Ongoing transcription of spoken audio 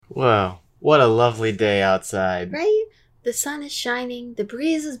Wow, what a lovely day outside. Right? The sun is shining, the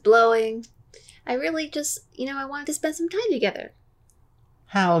breeze is blowing. I really just, I wanted to spend some time together.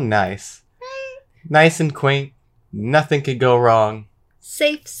 How nice. Nice and quaint. Nothing could go wrong.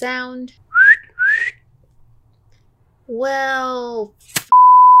 Safe sound. Well...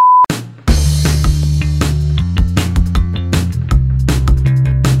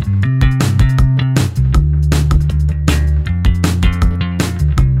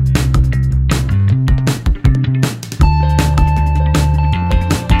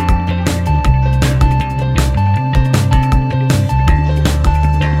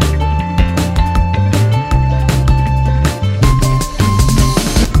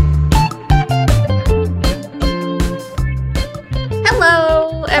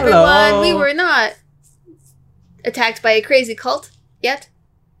 Hello. We were not attacked by a crazy cult yet.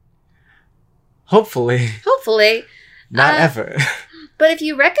 Hopefully. Not ever. But if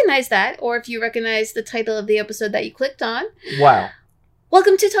you recognize that, or if you recognize the title of the episode that you clicked on. Wow.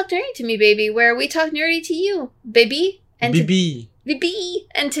 Welcome to Talk Nerdy to Me, baby, where we talk nerdy to you, baby. And baby.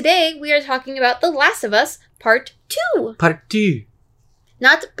 And today we are talking about The Last of Us Part 2. Part 2.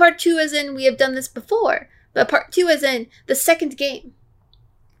 Not Part 2 as in we have done this before, but Part 2 as in the second game.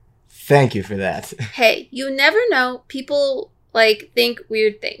 Thank you for that. Hey, you never know. People, think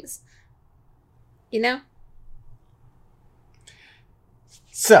weird things. You know?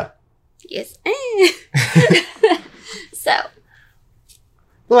 So. Yes. So.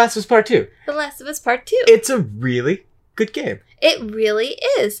 The Last of Us Part 2. The Last of Us Part 2. It's a really good game. It really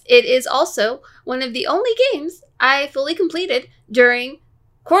is. It is also one of the only games I fully completed during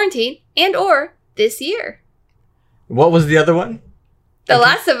quarantine and or this year. What was the other one? The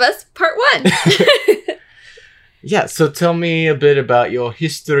Last of Us Part 1. Yeah, so tell me a bit about your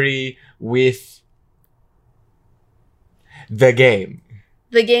history with the game.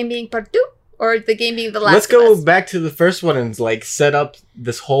 The game being Part 2? Or the game being The Last Let's of Us? Let's go back to the first one and set up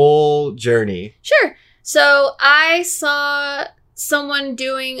this whole journey. Sure. So I saw someone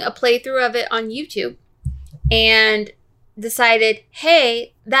doing a playthrough of it on YouTube and decided,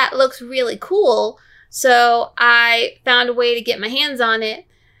 hey, that looks really cool. So I found a way to get my hands on it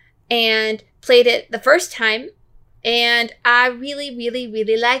and played it the first time. And I really, really,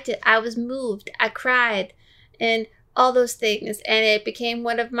 really liked it. I was moved. I cried and all those things. And it became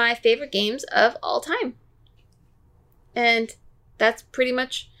one of my favorite games of all time. And that's pretty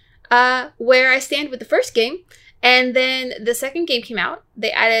much where I stand with the first game. And then the second game came out.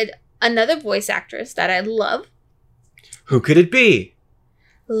 They added another voice actress that I love. Who could it be?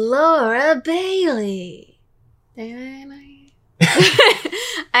 Laura Bailey.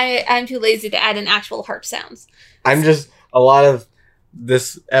 I'm too lazy to add an actual harp sounds. A lot of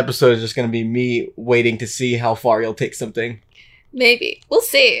this episode is just going to be me waiting to see how far you'll take something. Maybe. We'll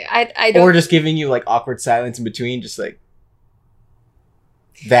see. I don't... Or just giving you awkward silence in between, just that.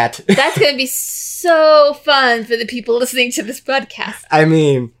 That's going to be so fun for the people listening to this podcast. I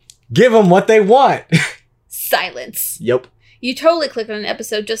mean, give them what they want. Silence. Yep. You totally clicked on an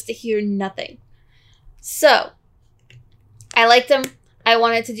episode just to hear nothing. So, I liked them. I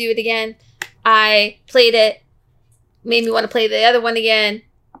wanted to do it again. I played it. Made me want to play the other one again.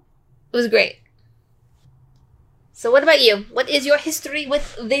 It was great. So what about you? What is your history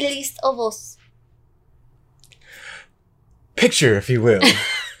with The Last of Us? Picture, if you will.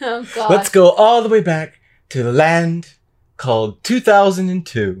 Oh, God. Let's go all the way back to the land called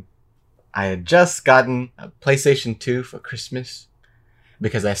 2002. I had just gotten a PlayStation 2 for Christmas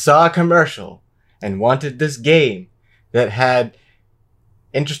because I saw a commercial and wanted this game that had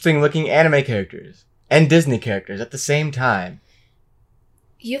interesting looking anime characters and Disney characters at the same time.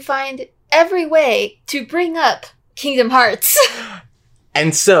 You find every way to bring up Kingdom Hearts.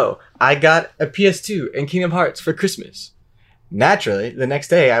 And so I got a PS2 and Kingdom Hearts for Christmas. Naturally, the next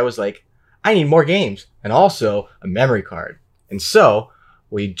day I was like, I need more games and also a memory card. And so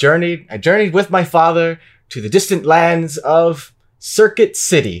I journeyed with my father to the distant lands of Circuit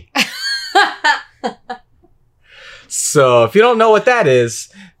City. So if you don't know what that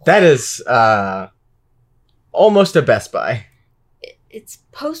is almost a Best Buy. It's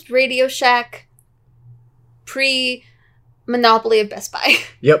post Radio Shack, pre-Monopoly of Best Buy.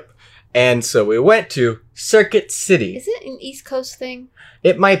 Yep. And so we went to Circuit City. Is it an East Coast thing?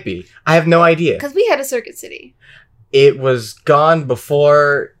 It might be. I have no idea. Because we had a Circuit City. It was gone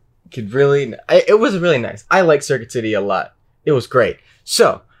before it was really nice. I like Circuit City a lot. It was great.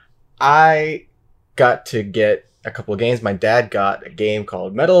 So, I got to get a couple of games. My dad got a game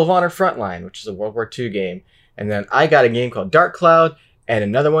called Medal of Honor Frontline, which is a World War II game. And then I got a game called Dark Cloud and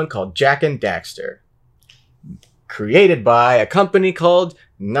another one called Jak and Daxter. Created by a company called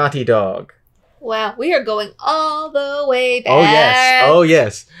Naughty Dog. Wow, we are going all the way back. Oh, yes. Oh,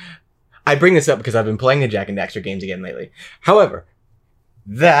 yes. I bring this up because I've been playing the Jak and Daxter games again lately. However,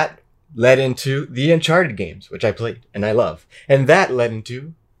 that led into the Uncharted games, which I played and I love. And that led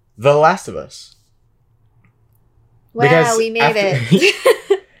into The Last of Us. Wow, Because we made after-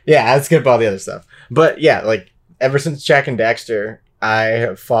 it. Yeah, I'll skip all the other stuff. But yeah, like, ever since Jak and Daxter, I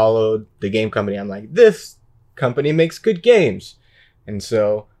have followed the game company. I'm like, this company makes good games. And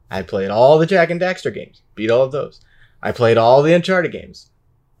so I played all the Jak and Daxter games, beat all of those. I played all the Uncharted games,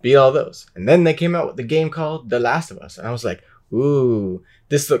 beat all those. And then they came out with the game called The Last of Us. And I was like, ooh,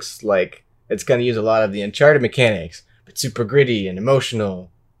 this looks like it's going to use a lot of the Uncharted mechanics, but super gritty and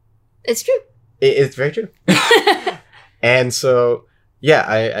emotional. It's true. It's very true. And so, yeah,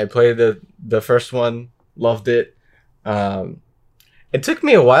 I played the first one, loved it. It took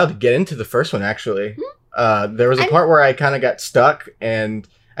me a while to get into the first one, actually. There was a part where I kind of got stuck, and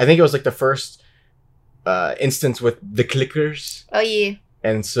I think it was like the first instance with the clickers. Oh, yeah.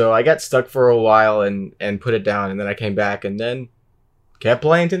 And so I got stuck for a while and put it down, and then I came back and then kept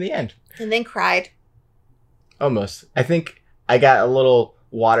playing to the end. And then cried. Almost. I think I got a little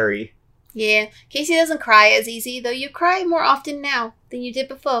watery. Yeah. Casey doesn't cry as easy, though you cry more often now than you did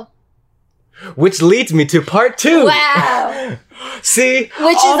before. Which leads me to part 2. Wow. See?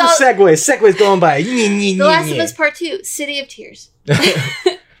 Which all is the segues going by. The Last of Us Part 2, City of Tears.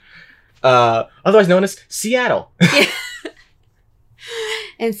 Otherwise known as Seattle. Yeah.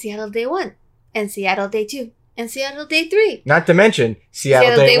 And Seattle Day 1. And Seattle Day 2. And Seattle Day 3. Not to mention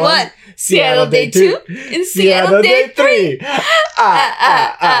Seattle Day 1, Seattle Day 2, and Seattle Day 3.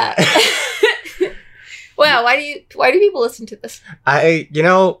 Wow, why do people listen to this?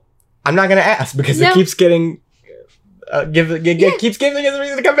 I'm not gonna ask because No. it keeps getting keeps giving us a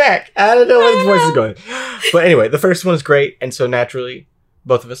reason to come back. I don't know where this voice is going. But anyway, the first one is great, and so naturally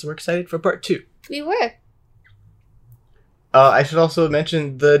both of us were excited for part 2. We were. I should also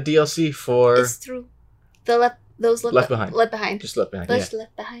mention the DLC for It's true. Those Left Behind. Left behind. Just Left Behind. Those Yeah.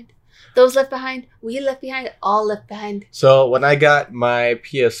 left behind. Those left behind. We left behind. All left behind. So when I got my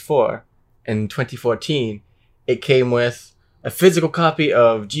PS4 in 2014, it came with a physical copy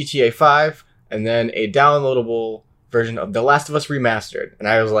of GTA 5 and then a downloadable version of The Last of Us Remastered. And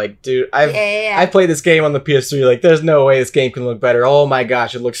I was like, dude, I played this game on the PS3. Like, there's no way this game can look better. Oh my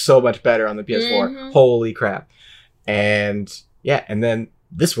gosh, it looks so much better on the PS4. Mhm. Holy crap. And yeah, and then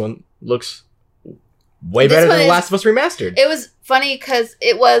this one looks way This better one than The is- Last of Us Remastered. It was funny because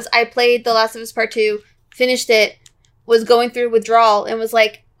I played The Last of Us Part 2, finished it, was going through withdrawal, and was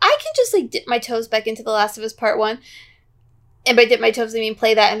like, I can just like dip my toes back into The Last of Us Part 1. And by dip my toes, I mean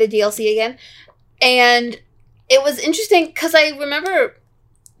play that in the DLC again. And it was interesting because I remember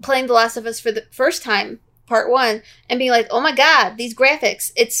playing The Last of Us for the first time, Part 1, and being like, oh my god, these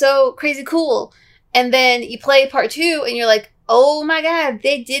graphics, it's so crazy cool. And then you play Part 2 and you're like, oh my god,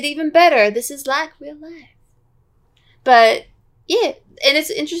 they did even better. This is like real life. But yeah, and it's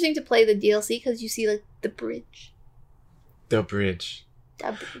interesting to play the DLC because you see like the bridge. The bridge.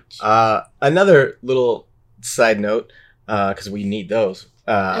 The bridge. Another little side note, because we need those.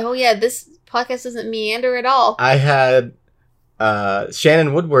 Oh yeah, this podcast doesn't meander at all. I had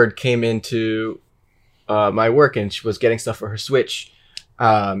Shannon Woodward came into my work and she was getting stuff for her Switch,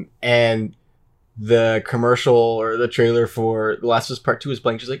 and the commercial or the trailer for The Last of Us Part 2 was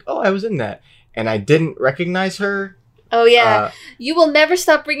playing. She's like, "Oh, I was in that," and I didn't recognize her. Oh yeah, you will never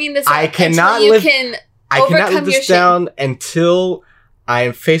stop bringing this up. I cannot until you live- can I cannot overcome live your this down until I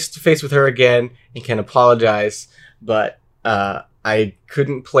am face to face with her again and can apologize. But I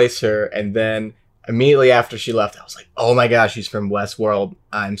couldn't place her, and then immediately after she left, I was like, "Oh my gosh, she's from Westworld.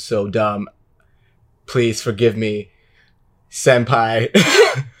 I'm so dumb. Please forgive me, senpai."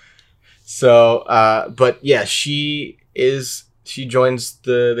 So, but yeah, she joins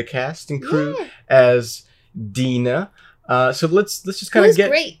the cast and crew Yeah. as Dina. So let's just kind It of was get.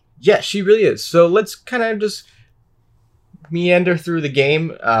 great. Yeah, she really is. So let's kind of just meander through the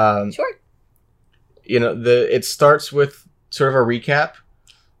game. Sure. It starts with sort of a recap,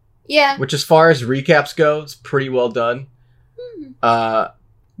 Yeah. which as far as recaps go, it's pretty well done. Hmm.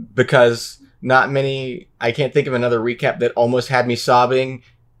 Because not many, I can't think of another recap that almost had me sobbing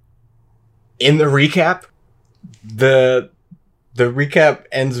in the recap. The recap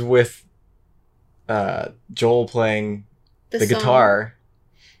ends with Joel playing the song. guitar,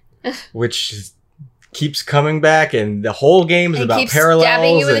 which keeps coming back, and the whole game is And about keeps parallels.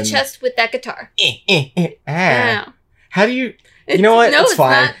 stabbing you in the and- chest with that guitar. Ah. Wow. How do you? You know what? No, it's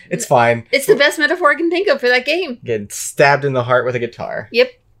fine. not. It's fine. It's the best metaphor I can think of for that game. Getting stabbed in the heart with a guitar. Yep.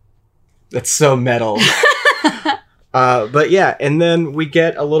 That's so metal. But yeah, and then we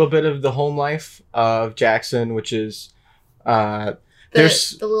get a little bit of the home life of Jackson, which is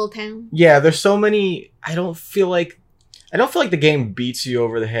there's the little town. Yeah, there's so many. I don't feel like the game beats you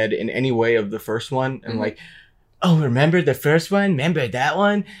over the head in any way of the first one, and like, oh, remember the first one? Remember that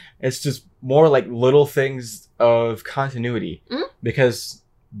one? It's just more like little things of continuity, because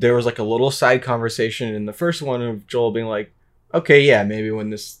there was like a little side conversation in the first one of Joel being like, okay, yeah, maybe when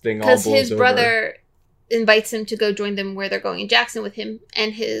this thing all blows over. Because his brother invites him to go join them where they're going in Jackson with him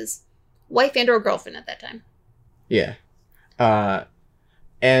and his wife and or girlfriend at that time. Yeah.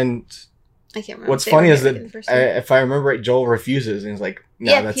 And I can't remember. What's funny is that if I remember right, Joel refuses and he's like,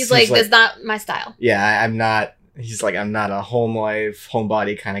 no, yeah, he's like, that's not my style. Yeah, I'm not. He's like, I'm not a home life,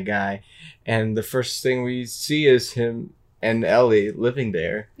 homebody kind of guy. And the first thing we see is him and Ellie living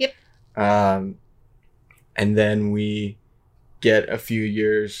there. Yep. And then we get a few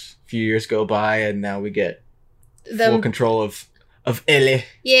years go by, and now we get full control of Ellie.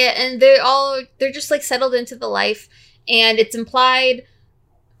 Yeah, and they're just like settled into the life, and it's implied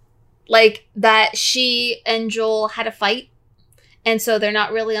like that she and Joel had a fight, and so they're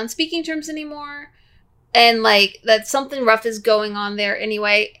not really on speaking terms anymore, and like that something rough is going on there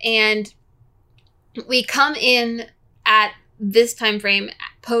anyway. And we come in at this time frame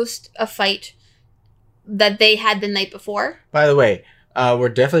post a fight that they had the night before. By the way, we're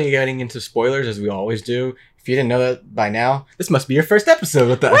definitely getting into spoilers, as we always do. If you didn't know that by now, this must be your first episode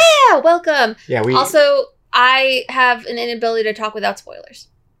with us. Wow, welcome. Yeah, Also, I have an inability to talk without spoilers.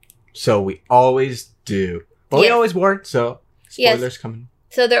 So we always do. But we always weren't, so spoilers coming.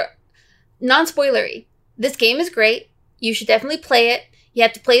 So they're non-spoilery. This game is great. You should definitely play it. You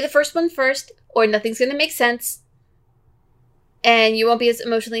have to play the first one first, or nothing's going to make sense. And you won't be as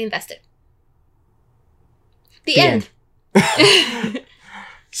emotionally invested. The end.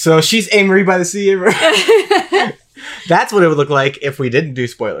 So she's Amory by the sea. That's what it would look like if we didn't do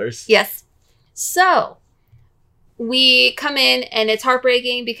spoilers. Yes. So we come in and it's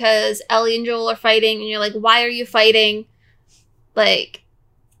heartbreaking because Ellie and Joel are fighting, and you're like, why are you fighting? Like,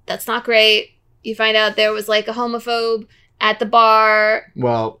 that's not great. You find out there was like a homophobe at the bar.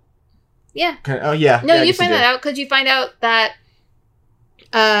 Well, yeah. Oh, yeah. No, yeah, you find that out because you find out that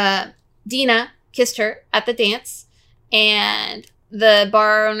Dina kissed her at the dance, and the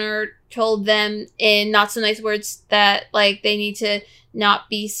bar owner told them in not so nice words that like they need to not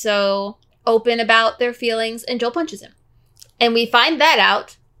be so open about their feelings, and Joel punches him. And we find that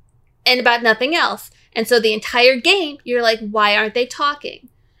out and about nothing else. And so the entire game, you're like, why aren't they talking?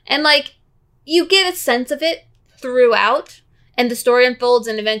 And like, you get a sense of it throughout, and the story unfolds,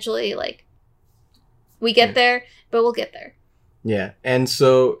 and eventually like we get there, but we'll get there. Yeah. And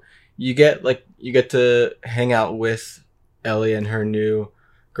so you get to hang out with Ellie and her new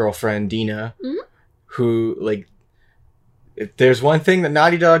girlfriend Dina, who, like, if there's one thing that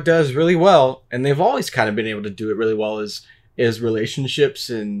Naughty Dog does really well, and they've always kind of been able to do it really well, is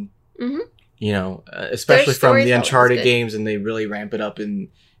relationships, and you know, especially from the Uncharted games, and they really ramp it up in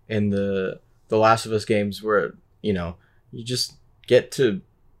the Last of Us games, where, you know, you just get to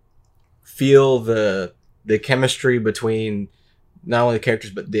feel the chemistry between not only the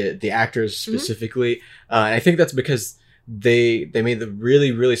characters but the actors specifically. And I think that's because they made the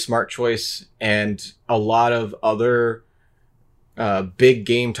really, really smart choice, and a lot of other big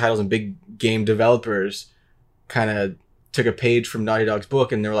game titles and big game developers kind of took a page from Naughty Dog's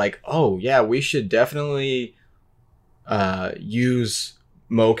book, and they're like, oh yeah, we should definitely use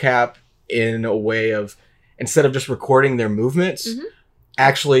mocap in a way of, instead of just recording their movements,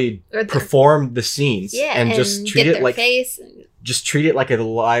 actually perform the scenes, and just treat it like just treat it like a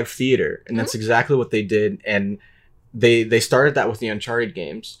live theater. And that's exactly what they did. And they started that with the Uncharted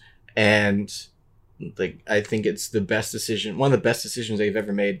games, and like, I think it's the best decision, one of the best decisions they've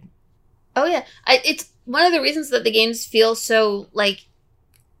ever made. Oh yeah, it's one of the reasons that the games feel so like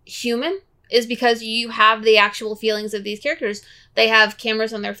human, is because you have the actual feelings of these characters. They have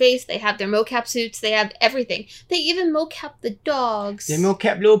cameras on their face, they have their mocap suits, they have everything. They even mocap the dogs. They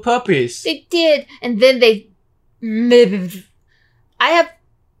mocap little puppies. They did. And then I have,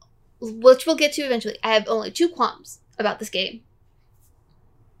 which we'll get to eventually, I have only 2 qualms about this game.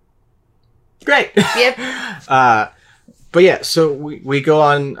 Great. Yep. But yeah, so we go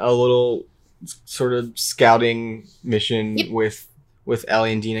on a little sort of scouting mission with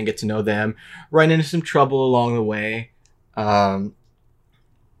Ellie and Dina, and get to know them, run into some trouble along the way. And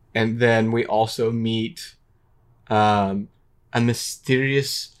then we also meet a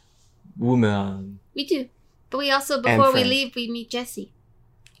mysterious woman. We do. But we also, before we leave, we meet Jesse.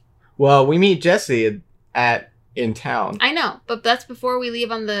 Well, we meet Jesse in town. I know, but that's before we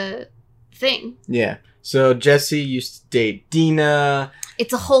leave on the thing. Yeah. So Jesse used to date Dina.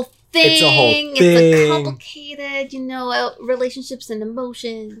 It's a whole thing. It's a whole It's thing. a complicated, relationships and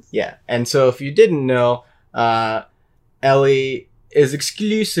emotions. Yeah, and so if you didn't know, Ellie is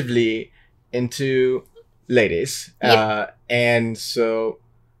exclusively into ladies. Yep. And so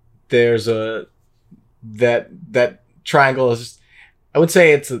there's that triangle is, I would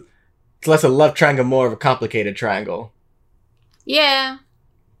say it's less a love triangle, more of a complicated triangle. Yeah,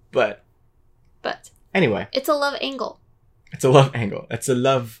 But anyway, it's a love angle. it's a love angle. It's a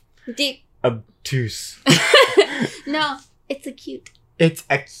love Deep. obtuse. No, it's a cute. It's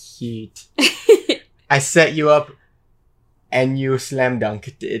a cute. I set you up and you slam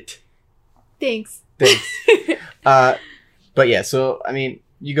dunked it. Thanks. Thanks. But yeah, so I mean,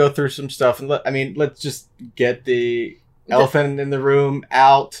 you go through some stuff, and let's just get the elephant in the room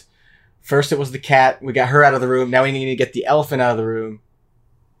out. First, it was the cat. We got her out of the room. Now we need to get the elephant out of the room,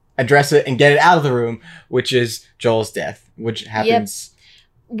 address it, and get it out of the room, which is Joel's death, which happens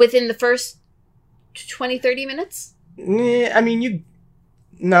within the first 20, 30 minutes. I mean,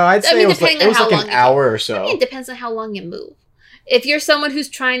 I'd say it was like an hour or so. I mean, it depends on how long you move. If you're someone who's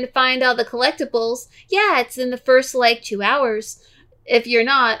trying to find all the collectibles, yeah, it's in the first 2 hours. If you're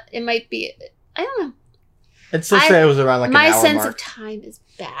not, it might be, I don't know. I'd still say it was around an hour. My sense mark. of time is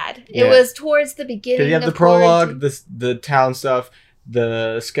bad. Yeah. It was towards the beginning. Because you have the prologue, the town stuff,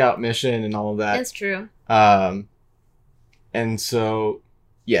 the scout mission, and all of that. That's true. And so,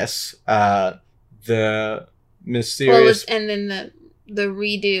 yes, the mysterious... and then the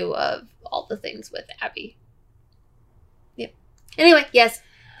redo of all the things with Abby. Yep. Anyway, yes.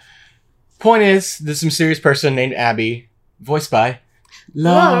 Point is, this mysterious person named Abby, voiced by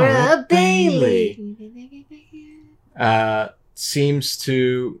Laura Bailey, seems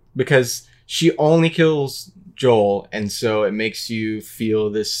to... Because she only kills Joel, and so it makes you feel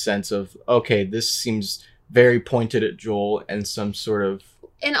this sense of, okay, this seems very pointed at Joel and some sort of...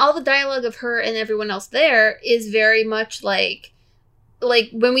 And all the dialogue of her and everyone else there is very much like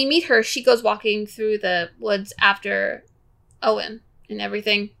when we meet her, she goes walking through the woods after Owen and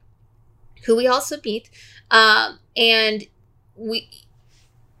everything, who we also meet. And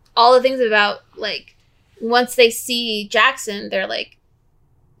all the things about, once they see Jackson, they're like,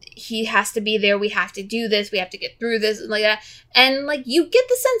 he has to be there, we have to do this, we have to get through this, and like that. And, you get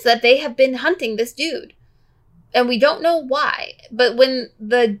the sense that they have been hunting this dude. And we don't know why. But when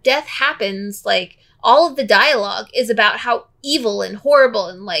the death happens, all of the dialogue is about how evil and horrible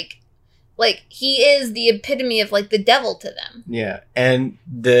and, he is the epitome of, the devil to them. Yeah, and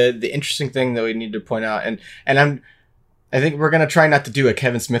the interesting thing that we need to point out, and I think we're going to try not to do a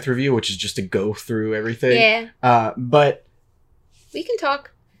Kevin Smith review, which is just to go through everything. Yeah. But... we can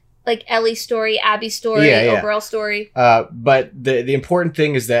talk, Ellie's story, Abby's story, overall story. But the important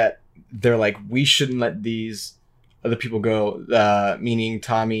thing is that they're we shouldn't let these other people go, meaning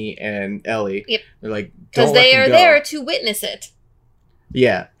Tommy and Ellie. Yep. They're because they are there to witness it.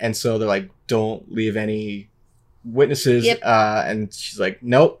 Yeah, and so they're don't leave any witnesses. Yep. And she's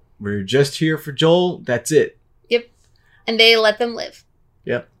nope, we're just here for Joel. That's it. Yep. And they let them live.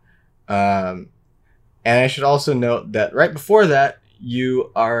 Yep. And I should also note that right before that,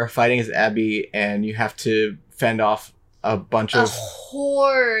 you are fighting as Abby, and you have to fend off a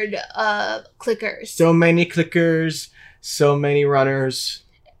horde of clickers. So many clickers, so many runners.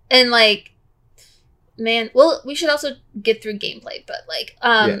 And man, well, we should also get through gameplay, but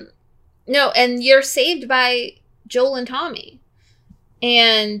no, and you're saved by Joel and Tommy.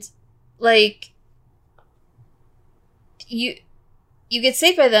 And you get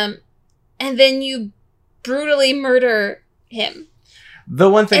saved by them, and then you brutally murder him. The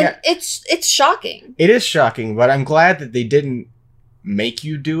one thing... it's shocking. It is shocking, but I'm glad that they didn't make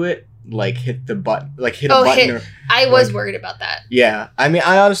you do it. Hit the button. Hit a button. I was worried about that. Yeah. I mean,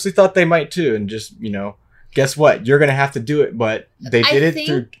 I honestly thought they might too. And just, guess what? You're going to have to do it. But they did it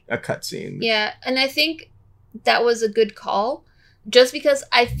through a cutscene. Yeah. And I think that was a good call. Just because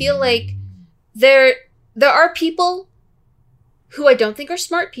I feel like there are people who I don't think are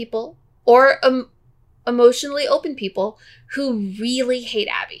smart people or emotionally open people who really hate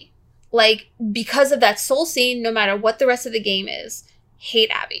Abby. Because of that soul scene, no matter what the rest of the game is, hate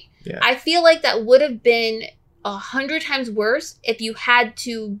Abby. Yeah. I feel like that would have been 100 times worse if you had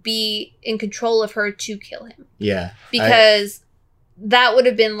to be in control of her to kill him. Yeah. Because that would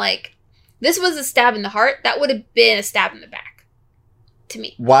have been this was a stab in the heart. That would have been a stab in the back to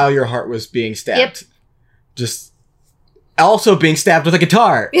me. While your heart was being stabbed. Yep. Just also being stabbed with a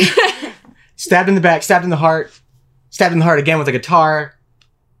guitar. Stabbed in the back, stabbed in the heart, stabbed in the heart again with a guitar.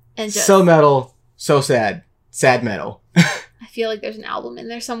 And so metal, so sad. Sad metal. I feel like there's an album in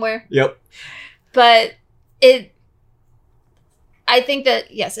there somewhere. Yep. But I think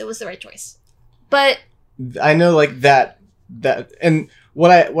that, yes, it was the right choice. But I know like that and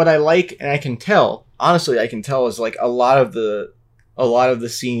what I like, and I can tell, honestly, I can tell is like a lot of the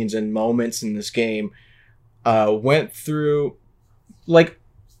scenes and moments in this game went through, like,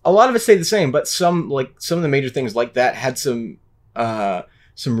 a lot of it stayed the same, but some of the major things like that had some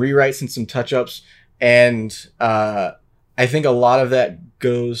rewrites and some touch-ups, and I think a lot of that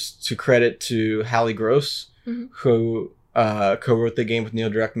goes to credit to Hallie Gross, who co-wrote the game with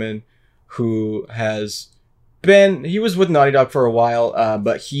Neil Druckmann, who he was with Naughty Dog for a while,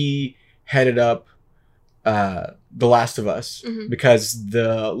 but he headed up The Last of Us, because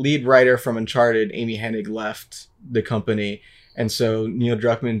the lead writer from Uncharted, Amy Hennig, left the company, and so Neil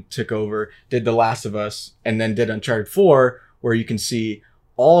Druckmann took over, did The Last of Us, and then did Uncharted 4, where you can see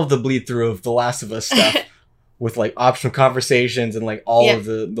all of the bleed through of The Last of Us stuff with like optional conversations and like all of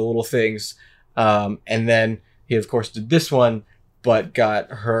the little things, and then he of course did this one, but got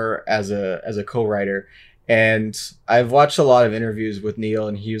her as a co-writer. And I've watched a lot of interviews with Neil,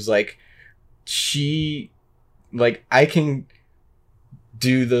 and he was like, I can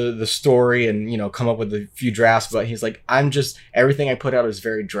do the story and, you know, come up with a few drafts, but he's like, everything I put out is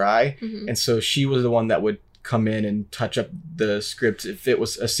very dry. And so she was the one that would come in and touch up the script if it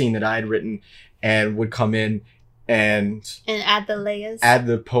was a scene that I had written, and would come in and add the layers, add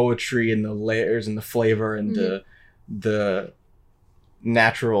the poetry and the layers and the flavor and the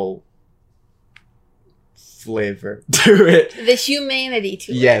natural flavor to it, the humanity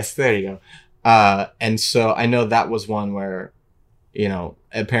to it. Yes, there you go. And so I know that was one where, you know,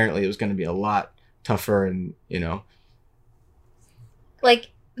 apparently it was going to be a lot tougher, and, you know,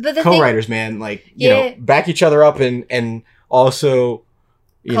 like, but the co-writers, man, like, you know, back each other up, and also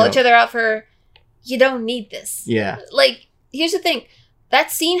call each other out for, you don't need this. Yeah. Like, here's the thing. That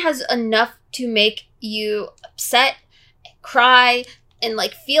scene has enough to make you upset, cry, and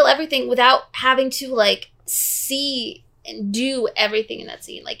like feel everything without having to like see and do everything in that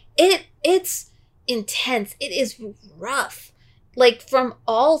scene. Like, it's intense. It is rough, like, from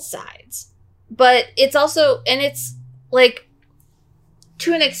all sides. But it's also, and it's like,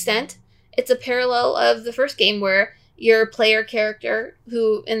 to an extent, it's a parallel of the first game where your player character,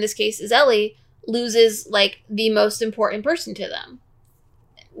 who in this case is Ellie, loses like the most important person to them,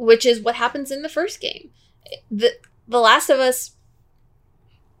 which is what happens in the first game. The Last of Us,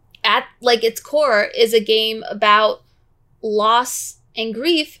 at like its core, is a game about loss and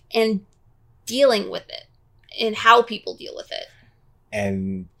grief and dealing with it, and how people deal with it,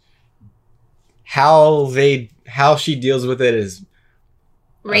 and how she deals with it is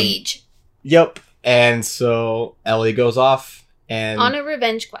rage. Yep. And so Ellie goes off and on a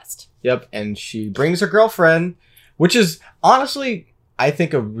revenge quest. Yep. And she brings her girlfriend, which is honestly, I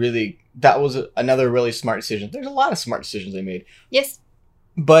think that was another really smart decision. There's a lot of smart decisions they made. Yes.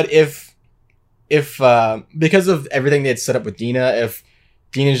 But if because of everything they had set up with Dina, if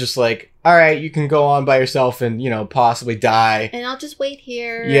Dina's just like, all right, you can go on by yourself and, you know, possibly die, and I'll just wait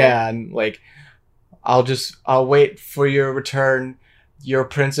here. Yeah. And like, I'll wait for your return. You're a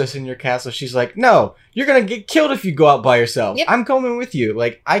princess in your castle. She's like, no, you're gonna get killed if you go out by yourself. Yep. I'm coming with you.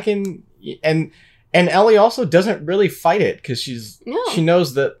 Like, I can. And Ellie also doesn't really fight it, because she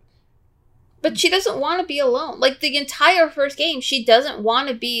knows that. But she doesn't want to be alone. Like, the entire first game, she doesn't want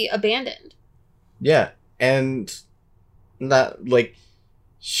to be abandoned. Yeah. And that, like,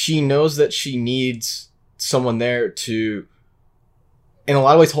 she knows that she needs someone there to, in a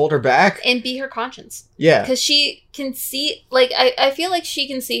lot of ways, hold her back. And be her conscience. Yeah. Because she can see, like, I feel like she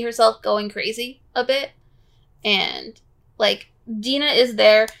can see herself going crazy a bit. And, like, Dina is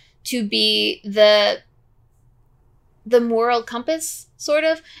there to be the moral compass, sort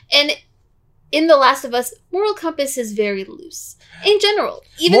of. And in The Last of Us, moral compass is very loose. In general.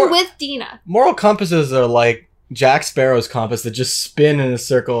 Even with Dina. Moral compasses are like Jack Sparrow's compass that just spin in a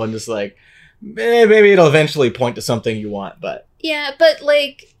circle and just like, maybe it'll eventually point to something you want, but... Yeah, but,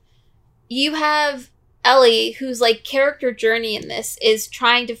 like, you have Ellie, whose, like, character journey in this is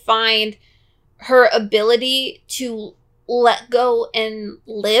trying to find her ability to let go and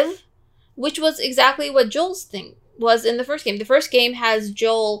live, which was exactly what Joel's thing was in the first game. The first game has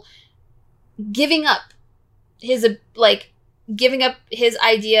Joel giving up his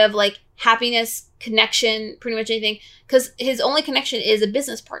idea of, like, happiness, connection, pretty much anything, because his only connection is a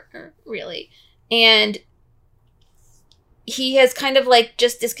business partner, really. And he has kind of, like,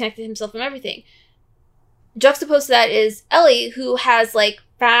 just disconnected himself from everything. Juxtaposed to that is Ellie, who has, like,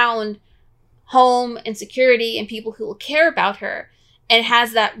 found home and security and people who will care about her, and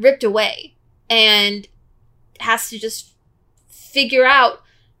has that ripped away, and has to just figure out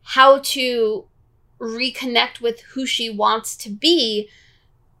how to reconnect with who she wants to be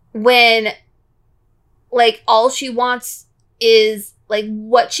when, like, all she wants is, like,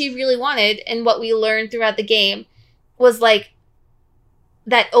 what she really wanted, and what we learned throughout the game was, like,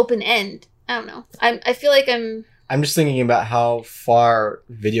 that open end. I don't know. I feel like I'm just thinking about how far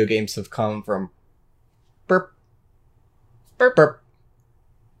video games have come from burp, burp, burp,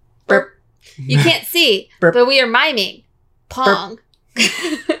 burp. You can't see, Burp. but we are miming Pong.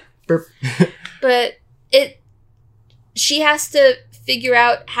 Burp. But she has to figure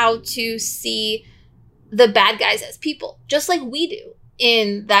out how to see the bad guys as people, just like we do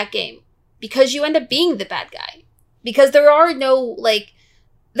in that game, because you end up being the bad guy. Because there are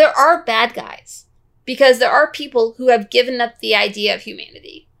there are bad guys. Because there are people who have given up the idea of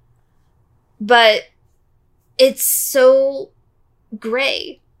humanity. But it's so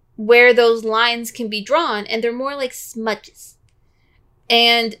gray where those lines can be drawn, and they're more like smudges.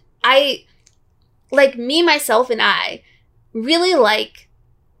 And I, like me, myself, and I really like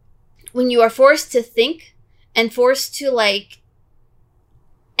when you are forced to think and forced to, like,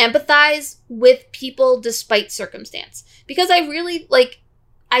 empathize with people despite circumstance. Because I really, like,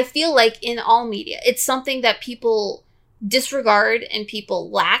 I feel like in all media, it's something that people disregard and people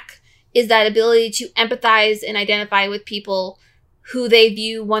lack, is that ability to empathize and identify with people who they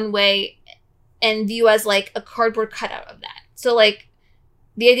view one way and view as, like, a cardboard cutout of that. So, like,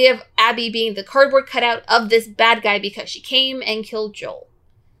 the idea of Abby being the cardboard cutout of this bad guy because she came and killed Joel.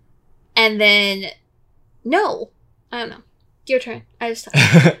 And then, no. I don't know. Your turn. I just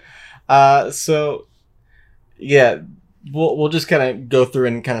So, yeah, we'll just kind of go through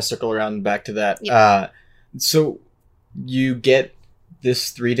and kind of circle around back to that. Yep. So you get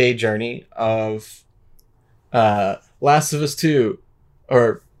this 3-day journey of Last of Us 2,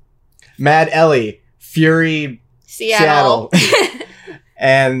 or Mad Ellie, Fury, Seattle.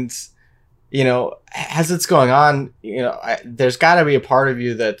 And, you know, as it's going on, you know, there's got to be a part of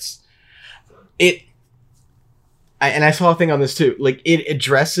you that's and I saw a thing on this too. Like, it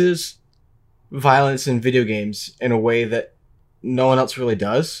addresses violence in video games in a way that no one else really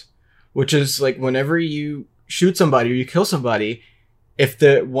does, which is, like, whenever you shoot somebody or you kill somebody, if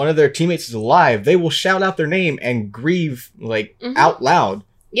one of their teammates is alive, they will shout out their name and grieve, like, out loud.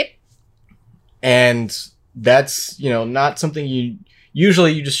 Yep. And that's, you know, not something you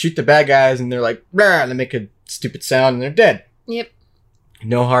just shoot the bad guys and they're like, rah, and they make a stupid sound and they're dead. Yep.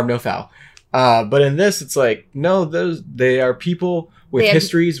 No harm, no foul. But in this, it's like, no, they are people with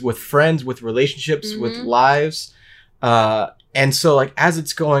histories, with friends, with relationships, with lives. And so, like, as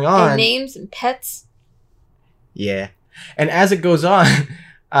it's going on, and names and pets. Yeah. And as it goes on,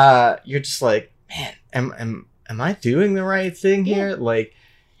 you're just like, man, am I doing the right thing here? Like,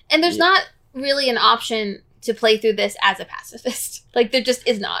 and there's not really an option to play through this as a pacifist. Like, there just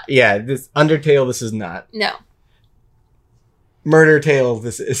is not. Yeah, this Undertale, this is not. No. Murder Tale,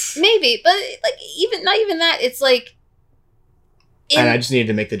 this is. Maybe, but, like, not even that. It's like, and I just needed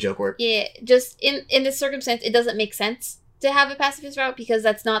to make the joke work. Yeah, just in this circumstance, it doesn't make sense to have a pacifist route because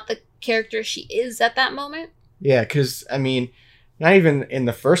that's not the character she is at that moment. Yeah, because, I mean, not even in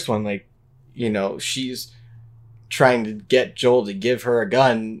the first one, like, you know, she's trying to get Joel to give her a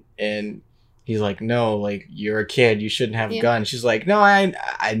gun, and he's like, no, like, you're a kid, you shouldn't have a gun. She's like, no,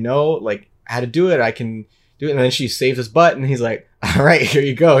 I know, like, how to do it, I can do it. And then she saves his butt, and he's like, all right, here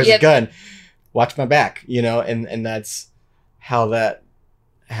you go, here's a gun. Watch my back, you know, and that's how that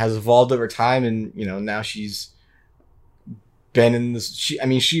has evolved over time, and, you know, now she's been in this,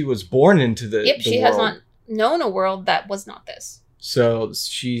 she was born into the she world. has not known a world that was not this. So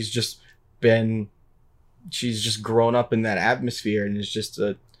she's just grown up in that atmosphere, and is just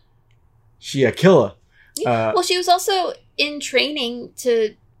a killer. Well, she was also in training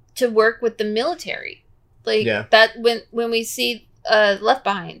to work with the military. Like, that when we see Left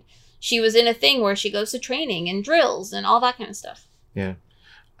Behind, she was in a thing where she goes to training and drills and all that kind of stuff. Yeah.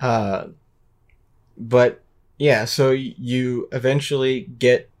 But yeah, so you eventually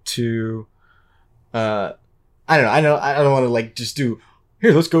get to I don't want to, like, just do,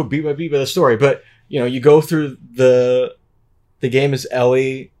 here, let's go beat by the story, but, you know, you go through the game as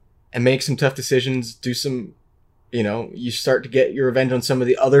Ellie and make some tough decisions, do some, you know, you start to get your revenge on some of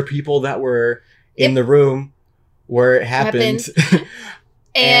the other people that were in the room where it happened.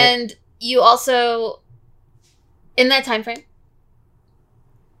 And you also, in that time frame,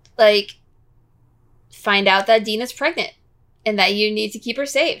 like, find out that Dina's pregnant and that you need to keep her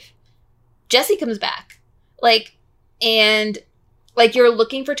safe. Jesse comes back. Like, and, like, you're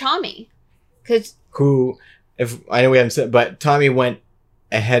looking for Tommy. Who, if I know we haven't said, but Tommy went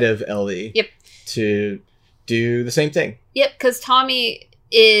ahead of Ellie. To do the same thing. Yep, because Tommy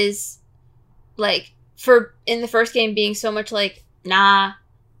is, like, for in the first game being so much like, nah,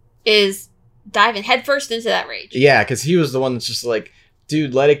 is diving headfirst into that rage. Yeah, because he was the one that's just like,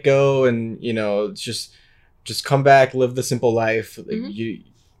 dude, let it go, and just come back, live the simple life. Like,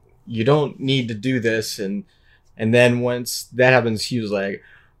 you don't need to do this, and then once that happens, he was like,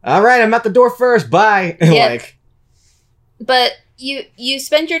 all right, I'm at the door first, bye. Yep. But you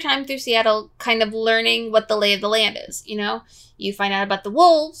spend your time through Seattle kind of learning what the lay of the land is, You find out about the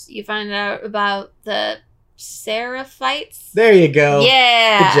wolves, you find out about the Seraphites. There you go.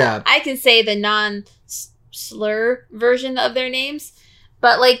 Yeah. Good job. I can say the non-slur version of their names.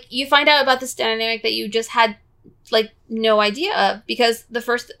 But, like, you find out about this dynamic that you just had, like, no idea of. Because the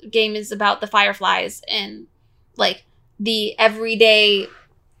first game is about the Fireflies and, like, the everyday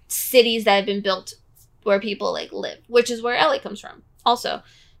cities that have been built where people, like, live. Which is where Ellie comes from, also.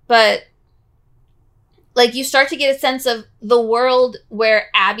 But, like, you start to get a sense of the world where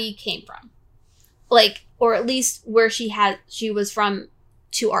Abby came from. Like, or at least where she was from,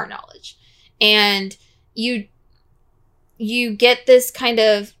 to our knowledge. And you get this kind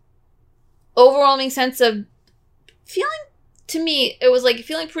of overwhelming sense of feeling, to me, it was like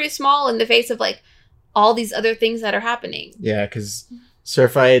feeling pretty small in the face of like all these other things that are happening. Yeah, because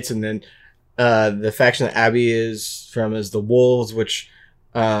Seraphites, and then the faction that Abby is from is the Wolves, which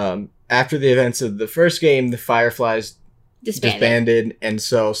after the events of the first game, the Fireflies disbanded, and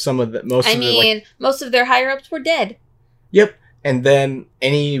so most of their higher ups were dead. Yep. And then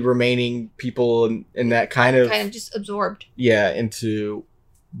any remaining people in that kind of just absorbed. Yeah, into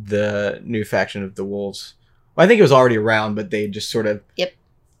the new faction of the Wolves. Well, I think it was already around, but they just sort of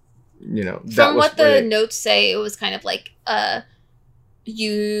From what the notes say, it was kind of like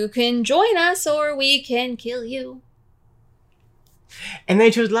you can join us or we can kill you. And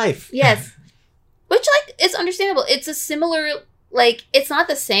they chose life. Yes. Which, like, is understandable. It's a similar, like, it's not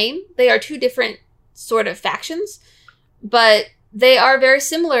the same. They are two different sort of factions, but they are very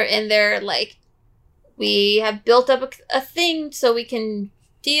similar in their, like, we have built up a thing so we can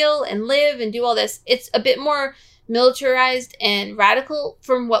deal and live and do all this. It's a bit more militarized and radical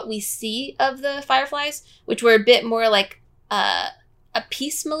from what we see of the Fireflies, which were a bit more like a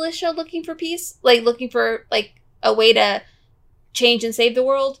peace militia looking for peace, like looking for, like, a way to change and save the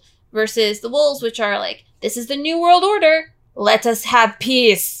world. Versus the Wolves, which are like, this is the new world order. Let us have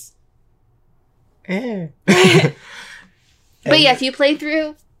peace. But yeah, if you play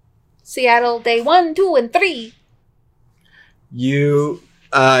through Seattle Day 1, 2, and 3, you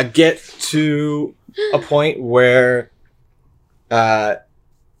get to a point where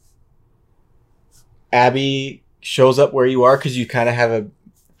Abby shows up where you are, because you kind of have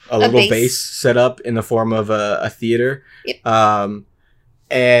a little base set up in the form of a theater. Yep.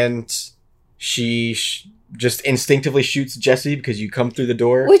 And she just instinctively shoots Jesse because you come through the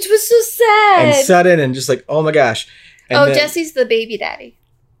door. Which was so sad. And sudden, and just like, oh my gosh. And Jesse's the baby daddy.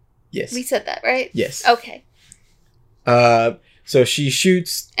 Yes. We said that, right? Yes. Okay. So she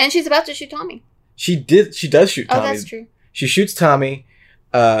shoots. And she's about to shoot Tommy. She does shoot Tommy. Oh, that's true. She shoots Tommy,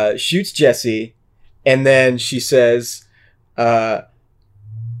 shoots Jesse, and then she says,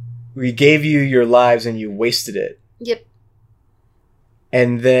 we gave you your lives and you wasted it. Yep.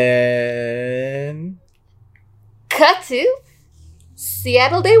 And then... cut to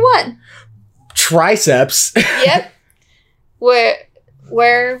Seattle Day 1. Triceps. Yep.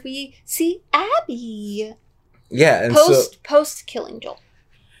 Where we see Abby. Yeah. And post killing Joel.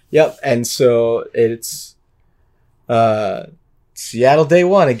 Yep. And so it's Seattle Day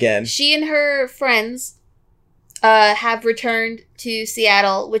 1 again. She and her friends have returned to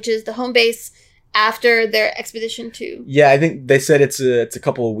Seattle, which is the home base after their expedition to... Yeah, I think they said it's a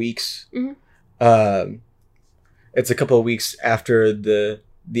couple of weeks. Mm-hmm. It's a couple of weeks after the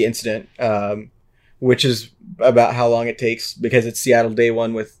incident, which is about how long it takes, because it's Seattle Day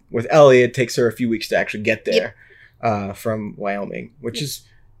 1 with Ellie. It takes her a few weeks to actually get there from Wyoming, which is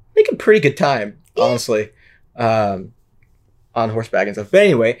like a pretty good time, honestly, on horseback and stuff. But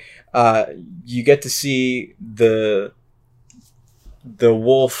anyway, you get to see the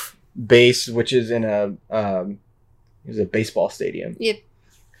wolf base, which is in a baseball stadium. Yep.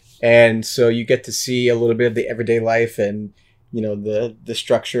 And so you get to see a little bit of the everyday life and, the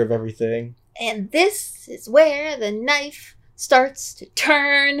structure of everything. And this is where the knife starts to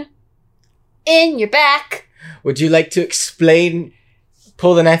turn in your back. Would you like to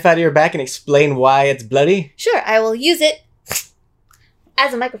pull the knife out of your back and explain why it's bloody? Sure, I will use it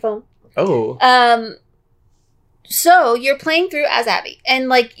as a microphone. Oh. So you're playing through as Abby, and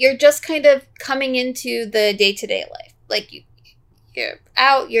like you're just kind of coming into the day-to-day life. Like you're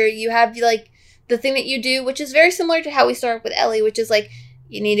out, you have like the thing that you do, which is very similar to how we start with Ellie, which is like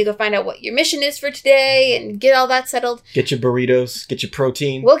You need to go find out what your mission is for today and get all that settled. Get your burritos. Get your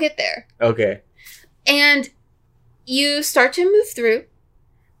protein. We'll get there. Okay. And you start to move through.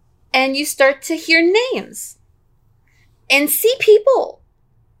 And you start to hear names. And see people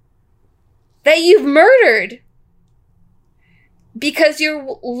that you've murdered. Because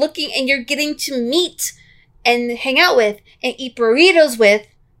you're looking and you're getting to meet and hang out with and eat burritos with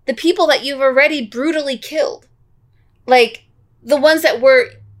the people that you've already brutally killed. Like, the ones that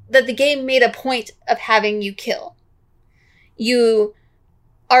the game made a point of having you kill. You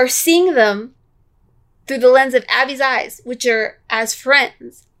are seeing them through the lens of Abby's eyes, which are as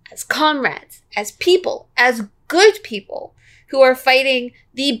friends, as comrades, as people, as good people who are fighting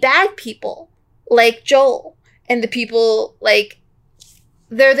the bad people, like Joel, and the people, like,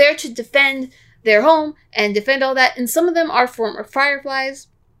 they're there to defend their home and defend all that. And some of them are former Fireflies.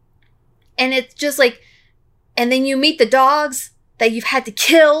 And it's just like, and then you meet the dogs that you've had to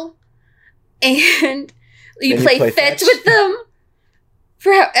kill. And you play fetch with them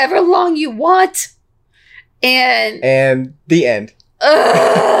for however long you want. And the end.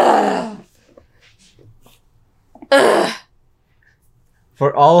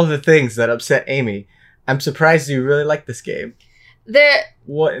 For all of the things that upset Amy, I'm surprised you really like this game.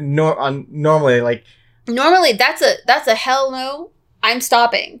 Normally that's a hell no. I'm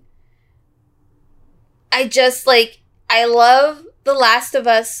stopping. I love The Last of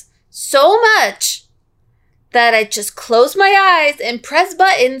Us so much that I just close my eyes and press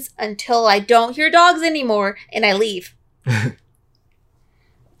buttons until I don't hear dogs anymore and I leave.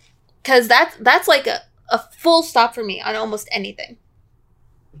 Because that's like a full stop for me on almost anything.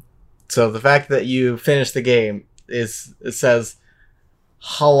 So the fact that you finished the game it says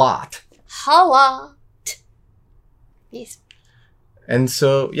halot. Halot. Yes. And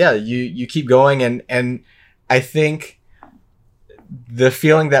so yeah, you keep going and I think the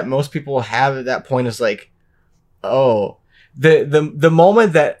feeling that most people have at that point is like, oh, the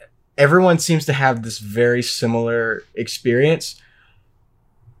moment that everyone seems to have this very similar experience,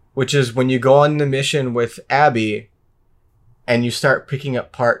 which is when you go on the mission with Abby and you start picking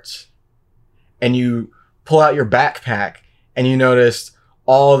up parts and you pull out your backpack and you notice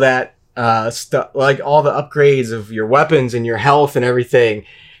all that stuff, like all the upgrades of your weapons and your health and everything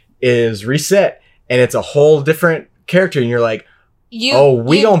is reset and it's a whole different character and you're like,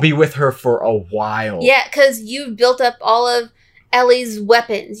 we gonna be with her for a while. Yeah, because you've built up all of Ellie's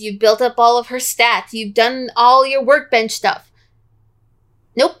weapons. You've built up all of her stats. You've done all your workbench stuff.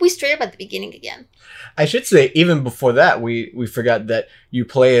 Nope, we straight up at the beginning again. I should say, even before that, we forgot that you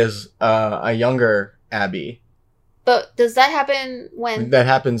play as a younger Abby. But does that happen when? That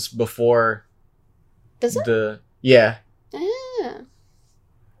happens before. Does it? Yeah. Ah.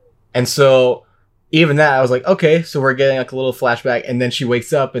 And so, even that, I was like, okay, so we're getting like a little flashback, and then she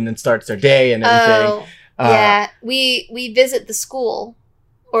wakes up and then starts her day and everything. Oh, yeah. We visit the school,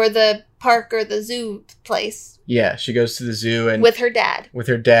 or the park, or the zoo place. Yeah, she goes to the zoo and with her dad. With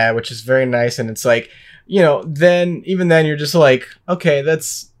her dad, which is very nice, and it's like, then you're just like, okay,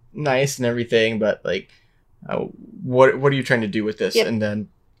 that's nice and everything, but like, what are you trying to do with this? Yep. And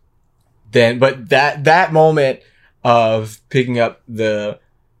but that moment of picking up the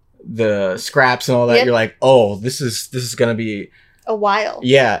scraps and all that, You're like, oh, this is gonna be a while.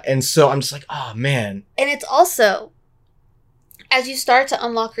 Yeah, and so I'm just like, oh man. And it's also, as you start to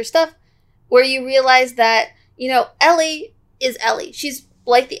unlock her stuff, where you realize that, Ellie is Ellie. She's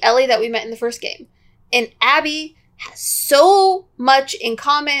like the Ellie that we met in the first game. And Abby has so much in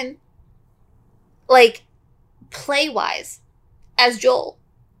common, like, play-wise, as Joel.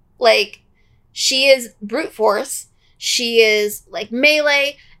 Like, she is brute force. She is, like,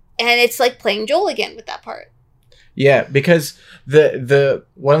 melee. And it's like playing Joel again with that part. Yeah, because the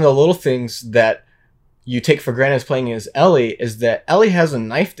one of the little things that you take for granted as playing as Ellie is that Ellie has a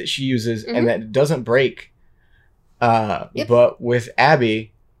knife that she uses and that it doesn't break. Yep. But with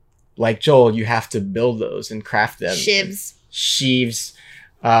Abby, like Joel, you have to build those and craft them. Sheaves.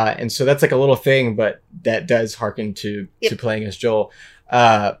 And so that's like a little thing, but that does harken to playing as Joel.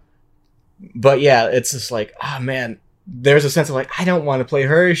 But yeah, it's just like, oh man, there's a sense of like, I don't want to play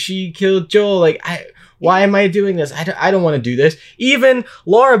her. She killed Joel. Like, why am I doing this? I don't want to do this. Even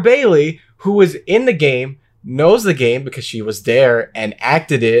Laura Bailey, who was in the game, knows the game because she was there and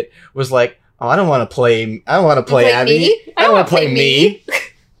acted it, was like, oh, I don't want to play Abby. Me? I don't want to play me.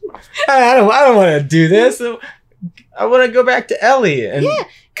 I don't want to do this. I want to go back to Ellie. And yeah,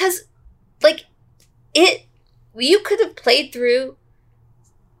 because like you could have played through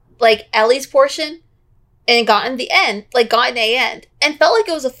like Ellie's portion and gotten the end, and felt like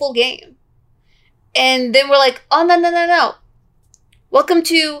it was a full game. And then we're like, oh no. welcome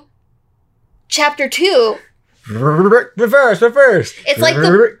to chapter 2. Reverse. It's like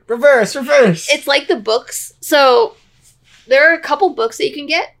reverse. It's like the books. So there are a couple books that you can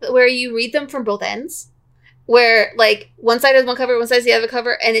get where you read them from both ends. Where, like, one side has one cover, one side has the other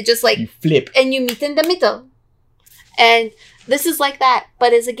cover, and it just, like... You flip. And you meet in the middle. And this is like that,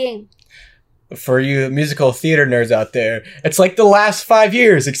 but it's a game. For you musical theater nerds out there, it's like the last 5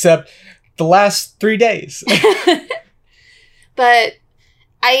 years, except the last 3 days. But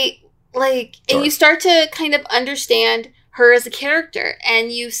I, like... Sure. And you start to kind of understand her as a character,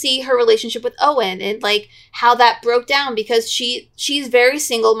 and you see her relationship with Owen, and, like, how that broke down, because she's very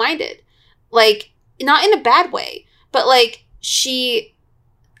single-minded. Like... Not in a bad way, but, like, she,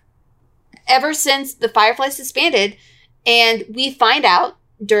 ever since the Fireflies disbanded, and we find out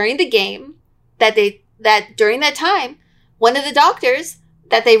during the game that during that time, one of the doctors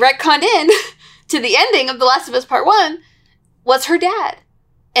that they retconned in to the ending of The Last of Us Part 1 was her dad.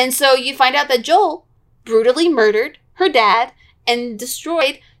 And so you find out that Joel brutally murdered her dad and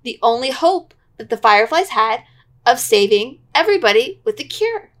destroyed the only hope that the Fireflies had of saving everybody with the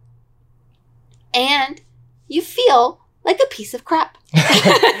cure. And you feel like a piece of crap.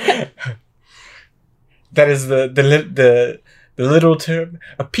 That is the literal term,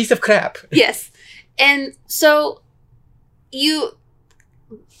 a piece of crap. Yes. And so I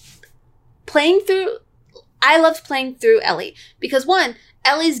loved playing through Ellie because, one,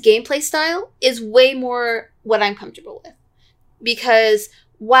 Ellie's gameplay style is way more what I'm comfortable with. Because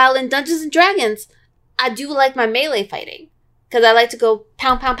while in Dungeons and Dragons, I do like my melee fighting because I like to go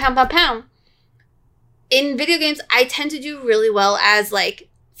pound, pound, pound, pound, pound. In video games, I tend to do really well as, like,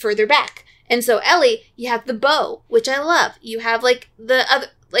 further back. And so Ellie, you have the bow, which I love. You have, like, the other,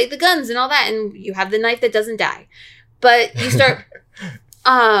 like, the guns and all that, and you have the knife that doesn't die. But you start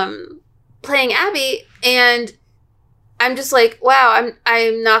playing Abby, and I'm just like, wow,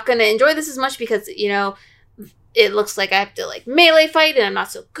 I'm not going to enjoy this as much because, you know, it looks like I have to, like, melee fight, and I'm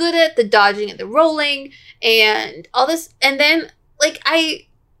not so good at the dodging and the rolling and all this. And then, like,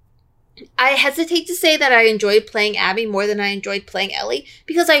 I hesitate to say that I enjoyed playing Abby more than I enjoyed playing Ellie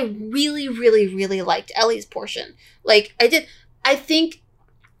because I really, really, really liked Ellie's portion. Like, I did. I think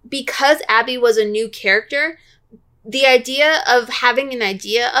because Abby was a new character, the idea of having an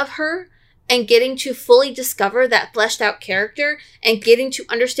idea of her and getting to fully discover that fleshed out character and getting to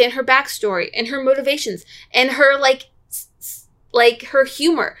understand her backstory and her motivations and her, like her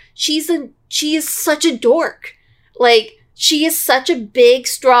humor. She is such a dork. Like, she is such a big,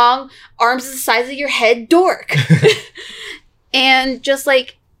 strong, arms the size of your head dork. And just,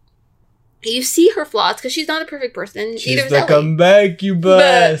 like, you see her flaws because she's not a perfect person. She's like, come back, you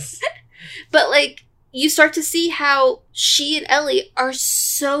boss. But, like, you start to see how she and Ellie are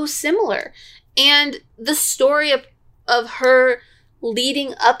so similar. And the story of her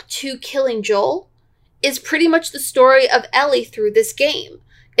leading up to killing Joel is pretty much the story of Ellie through this game.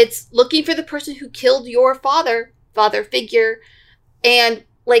 It's looking for the person who killed your father figure, and,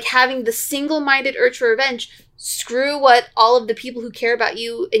 like, having the single-minded urge for revenge. Screw what all of the people who care about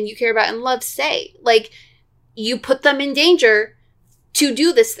you and you care about and love say. Like, you put them in danger to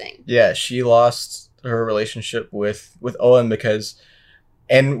do this thing. Yeah, she lost her relationship with Owen because,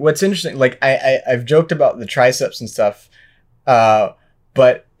 and what's interesting, like, I've joked about the triceps and stuff,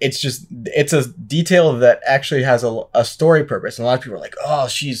 but it's a detail that actually has a story purpose. And a lot of people are like, oh,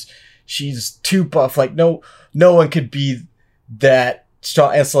 she's too buff. Like, no one could be that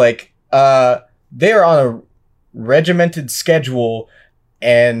strong. And it's like, they are on a regimented schedule,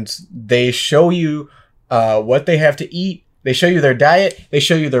 and they show you what they have to eat. They show you their diet. They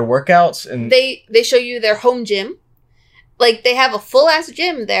show you their workouts, and they show you their home gym. Like, they have a full ass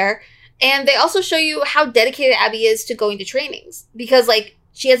gym there, and they also show you how dedicated Abby is to going to trainings because, like,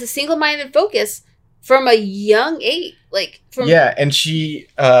 she has a single-minded focus from a young age. Like, and she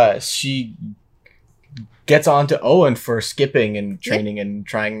gets on to Owen for skipping and training and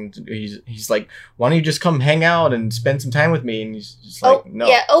trying to, he's like, why don't you just come hang out and spend some time with me? And he's just like, no.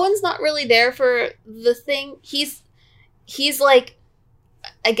 Yeah, Owen's not really there for the thing. He's like,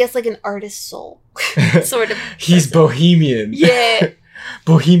 I guess, like an artist soul. Sort of. He's bohemian. Yeah.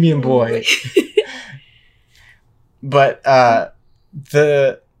 Bohemian boy. But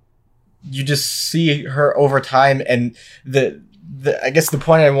you just see her over time, and the I guess the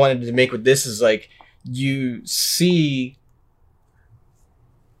point I wanted to make with this is, like, you see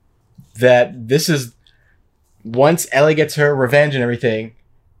that this is, once Ellie gets her revenge and everything,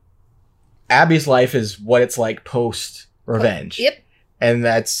 Abby's life is what it's like post revenge. Yep. And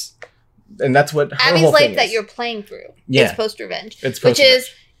that's what her Abby's whole life thing that is. you're playing through. Yeah. It's post revenge. It's which post-revenge. is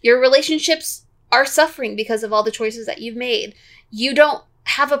your relationships are suffering because of all the choices that you've made. you don't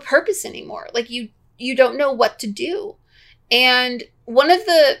have a purpose anymore. Like you don't know what to do. And one of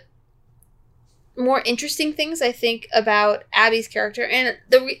the more interesting things I think about Abby's character, and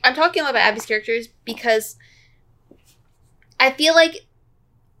I'm talking about Abby's character is because I feel like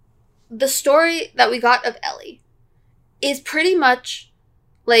the story that we got of Ellie is pretty much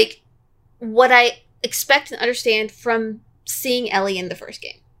like what I expect and understand from seeing Ellie in the first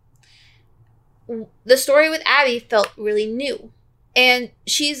game. The story with Abby felt really new. And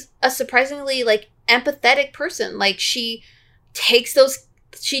she's a surprisingly, like, empathetic person. Like, she finds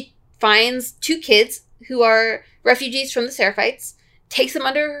 2 kids who are refugees from the Seraphites, takes them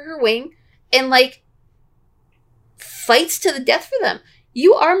under her wing, and, like, fights to the death for them.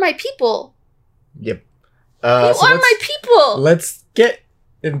 You are my people. Yep. You are my people. Let's get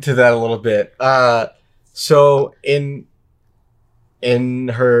into that a little bit. So in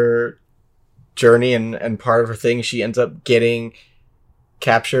her journey and part of her thing, she ends up getting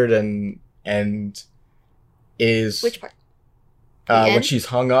captured and is which part? When she's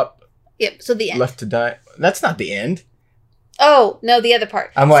hung up. Yep. So the end. Left to die. That's not the end. Oh no, the other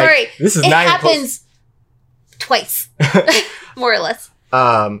part. I'm like, sorry. This is it not happens twice, more or less.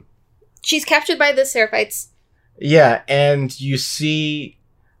 She's captured by the Seraphites. Yeah, and you see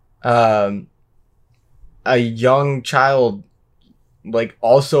a young child like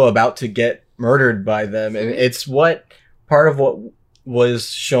also about to get murdered by them, and it's part of what was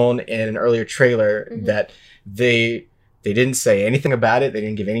shown in an earlier trailer that they didn't say anything about it. They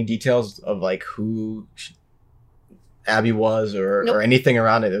didn't give any details of like who Abby was or anything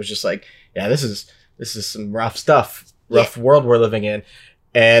around it. It was just like, yeah, this is some rough stuff, rough world we're living in.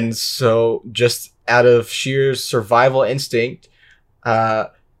 And so just out of sheer survival instinct,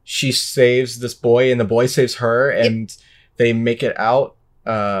 she saves this boy and the boy saves her, and they make it out.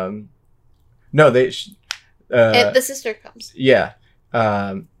 And the sister comes. Yeah.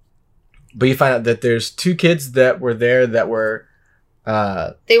 But you find out that there's 2 kids that were there that were...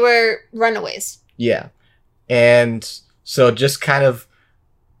 they were runaways. Yeah. And so just kind of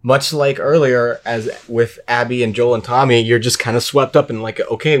much like earlier as with Abby and Joel and Tommy, you're just kind of swept up and like,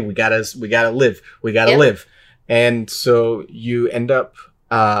 okay, we gotta live. We gotta live. And so you end up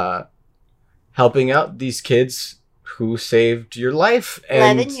helping out these kids who saved your life.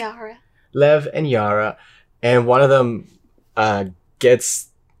 And Lev and Yara. And one of them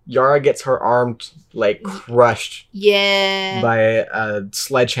Yara gets her arm like crushed by a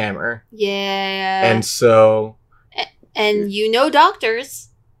sledgehammer. Yeah. And so... And you know doctors.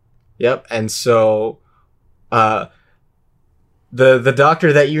 Yep. And so the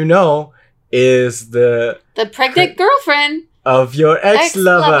doctor that you know is the pregnant girlfriend of your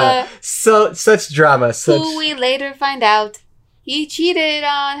ex-lover. So such drama. Who we later find out he cheated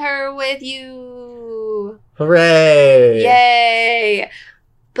on her with you. Hooray! Yay!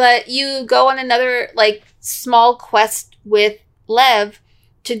 But you go on another like small quest with Lev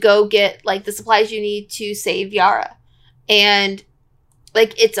to go get like the supplies you need to save Yara. And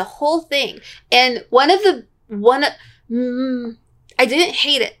like it's a whole thing. And I didn't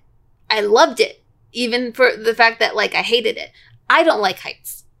hate it. I loved it. Even for the fact that like I hated it. I don't like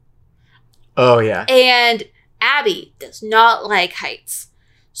heights. Oh yeah. And Abby does not like heights.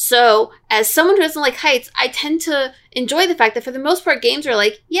 So, as someone who doesn't like heights, I tend to enjoy the fact that for the most part, games are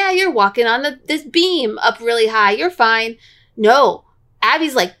like, yeah, you're walking on this beam up really high. You're fine. No.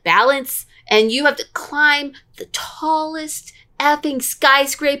 Abby's like balance, and you have to climb the tallest effing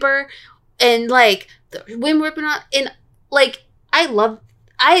skyscraper, and like the wind whipping on. And like, I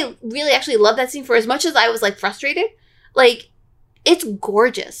really actually love that scene for as much as I was like frustrated. Like, it's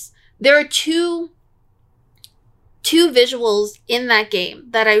gorgeous. There are two visuals in that game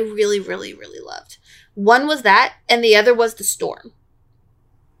that I really, really, really loved. One was that, and the other was the storm.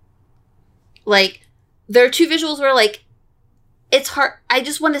 Like, there are 2 visuals where, like, it's hard. I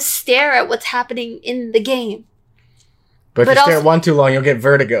just want to stare at what's happening in the game. But if you stare at one too long, you'll get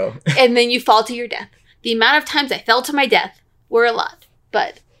vertigo. And then you fall to your death. The amount of times I fell to my death were a lot.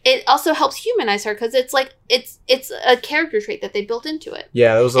 But it also helps humanize her, because it's like, it's a character trait that they built into it.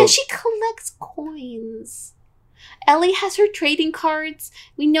 Yeah, and she collects coins. Ellie has her trading cards.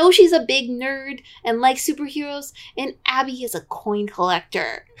 We know she's a big nerd and likes superheroes. And Abby is a coin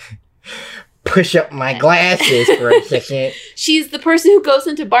collector. Push up my glasses for a second. She's the person who goes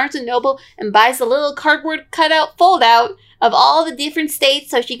into Barnes & Noble and buys a little cardboard cutout fold out of all the different states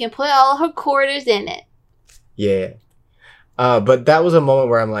so she can put all her quarters in it. Yeah. But that was a moment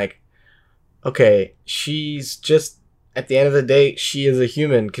where I'm like, okay, she's just, at the end of the day, she is a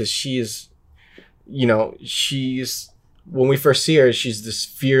human, because she's, you know, when we first see her, she's this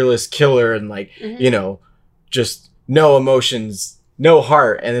fearless killer and like, you know, just no emotions, no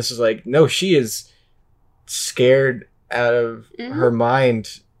heart. And this is like, no, she is scared out of her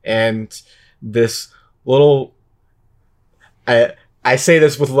mind. And this little, I say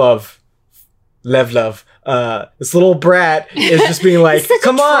this with love. This little brat is just being like,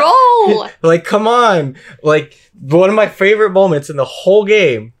 come on. Like, come on. Like, one of my favorite moments in the whole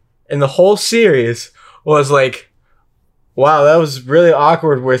game, in the whole series, was like, wow, that was really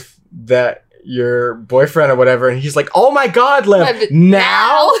awkward with that, your boyfriend or whatever. And he's like, oh my God, Lev,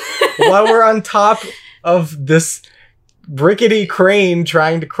 now? While we're on top of this rickety crane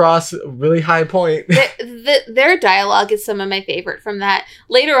trying to cross a really high point. Their dialogue is some of my favorite from that.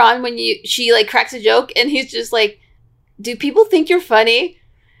 Later on, when she like cracks a joke and he's just like, do people think you're funny?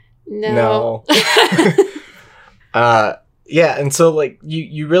 No. Yeah, and so like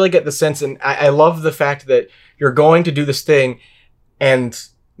you really get the sense, and I love the fact that you're going to do this thing, and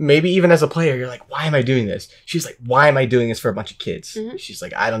maybe even as a player, you're like, why am I doing this? She's like, why am I doing this for a bunch of kids? Mm-hmm. She's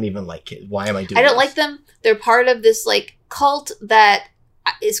like, I don't even like kids. Why am I doing this? I don't like them. They're part of this like cult that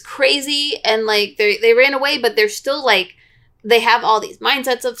is crazy, and like they ran away, but they're still like, they have all these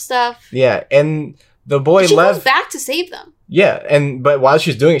mindsets of stuff. Yeah, and the boy she goes back to save them. Yeah, but while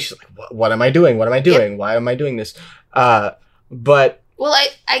she's doing it, she's like, what am I doing? What am I doing? Yep. Why am I doing this? But well,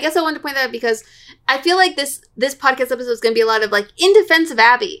 I guess I wanted to point that out because I feel like this podcast episode is going to be a lot of like in defense of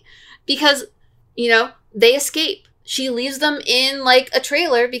Abby, because they escape. She leaves them in like a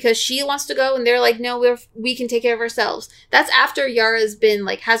trailer because she wants to go, and they're like, no, we can take care of ourselves. That's after Yara's been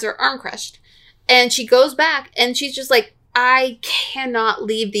like has her arm crushed, and she goes back and she's just like, I cannot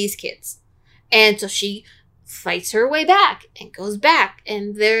leave these kids, and so she fights her way back and goes back,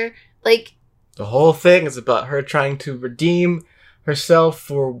 and they're like. The whole thing is about her trying to redeem herself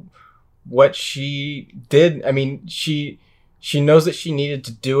for what she did. I mean, she knows that she needed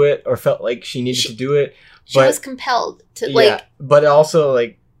to do it, or felt like she needed to do it. She was compelled to, like... Yeah, but also,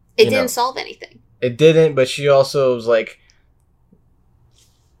 like... It didn't solve anything. It didn't, but she also was like...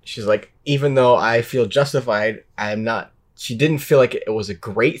 She's like, even though I feel justified, I'm not... She didn't feel like it was a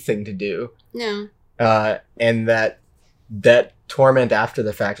great thing to do. No. And that torment after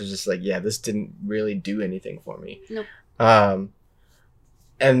the fact was just like, yeah, this didn't really do anything for me. Nope.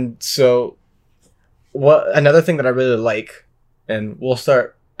 And so another thing that I really like, and we'll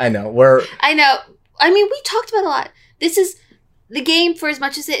start, I know. I mean, we talked about a lot. This is the game, for as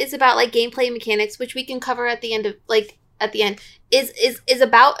much as it is about like gameplay mechanics, which we can cover at the end of is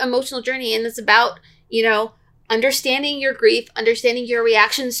about emotional journey, and it's about, understanding your grief, understanding your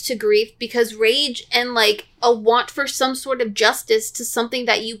reactions to grief, because rage and like a want for some sort of justice to something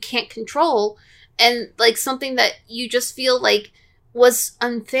that you can't control, and like something that you just feel like was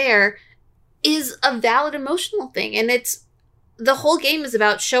unfair, is a valid emotional thing. And it's, the whole game is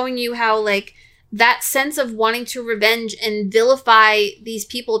about showing you how like that sense of wanting to revenge and vilify these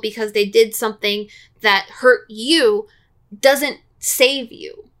people because they did something that hurt you doesn't save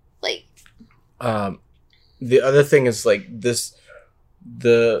you. Like, the other thing is like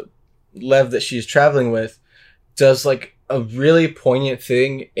the Lev that she's traveling with does like a really poignant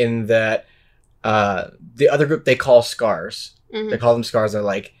thing in that the other group they call Scars. Mm-hmm. They call them Scars. They're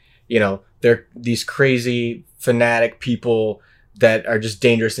like, they're these crazy fanatic people that are just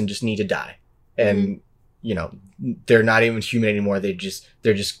dangerous and just need to die. And, they're not even human anymore. They're just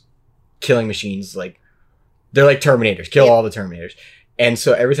killing machines. Like, they're like Terminators. Kill all the Terminators. And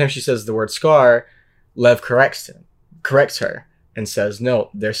so every time she says the word Scar, Lev corrects her and says,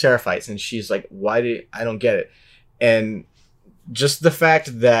 no, they're Seraphites. And she's like, I don't get it. And just the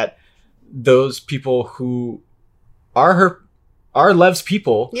fact that those people who are Lev's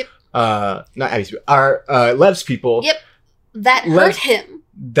people, yep. Not Abby's people, are Lev's people. Yep.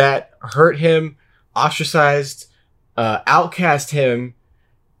 That hurt him, ostracized, outcast him,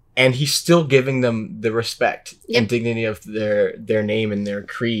 and he's still giving them the respect and dignity of their name and their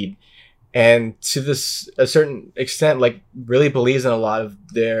creed. And to a certain extent, like, really believes in a lot of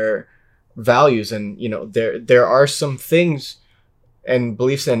their values. And, there are some things and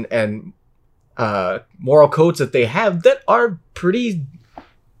beliefs and moral codes that they have that are pretty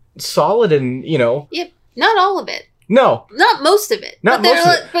solid and, Yep. Not all of it. No. Not most of it. But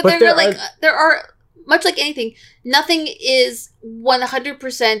there are, much like anything, nothing is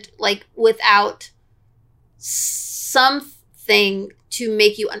 100% like without something to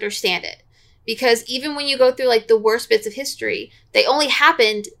make you understand it. Because even when you go through like the worst bits of history, they only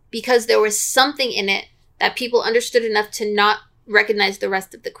happened because there was something in it that people understood enough to not recognize the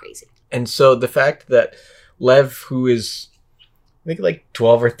rest of the crazy. And so the fact that Lev, who is, I think, like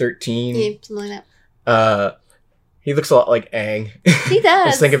 12 or 13. Yeah, something like that. He looks a lot like Aang. He does.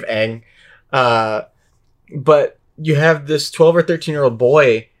 Just think of Aang. But you have this 12 or 13-year-old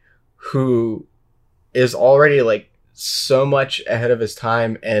boy who is already like so much ahead of his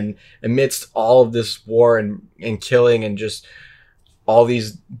time, and amidst all of this war and killing and just all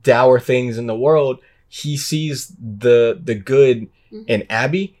these dour things in the world, he sees the good in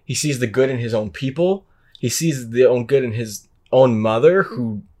Abby. He sees the good in his own people. He sees the own good in his own mother,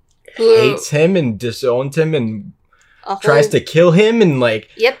 who hates him and disowns him and tries to kill him, and like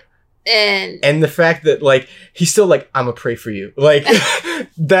Yep. And the fact that like he's still like, I'm gonna pray for you, like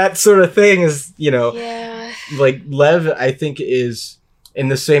that sort of thing is, you know, Yeah. like Lev, I think, is in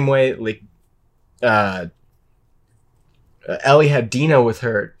the same way like Ellie had Dina with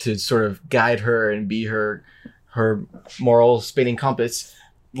her to sort of guide her and be her moral spinning compass.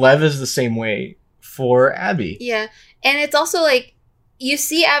 Lev is the same way for Abby. Yeah. And it's also like you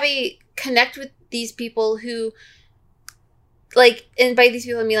see Abby connect with these people who, like, and by these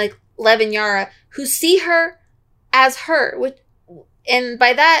people I mean like Lev and Yara, who see her as her, which, and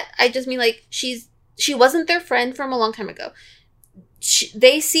by that I just mean like she wasn't their friend from a long time ago.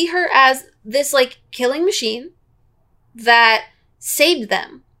 They see her as this like killing machine that saved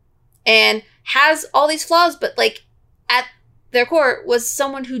them and has all these flaws, but like at their core was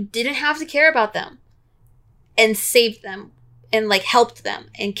someone who didn't have to care about them and saved them and like helped them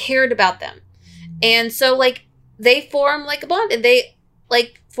and cared about them. And so like they form like a bond, and they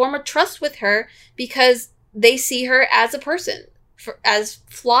like form a trust with her because they see her as a person, as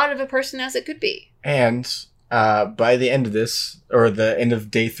flawed of a person as it could be. And by the end of this, or the end of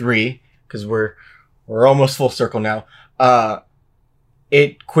day 3, because we're almost full circle now,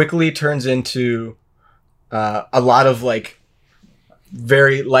 it quickly turns into a lot of like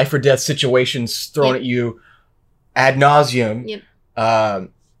very life or death situations thrown at you ad nauseum.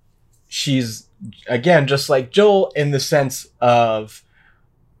 Yep. She's again just like Joel, in the sense of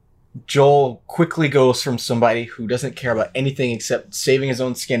Joel quickly goes from somebody who doesn't care about anything except saving his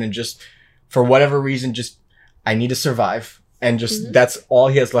own skin, and just for whatever reason, just I need to survive, and just that's all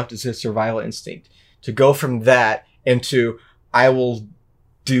he has left is his survival instinct, to go from that into I will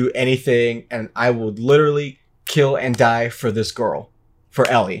do anything and I will literally kill and die for this girl, for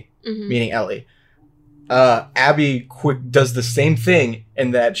Ellie, meaning Ellie. Abby does the same thing,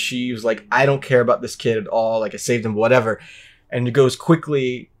 in that she was like, I don't care about this kid at all, like I saved him, whatever, and it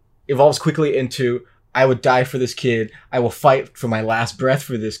evolves quickly into I would die for this kid, I will fight for my last breath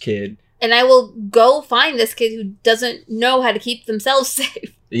for this kid, and I will go find this kid who doesn't know how to keep themselves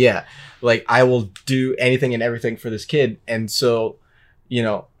safe. Yeah, like I will do anything and everything for this kid. And so, you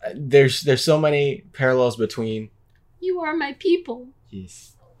know, there's so many parallels between You are my people.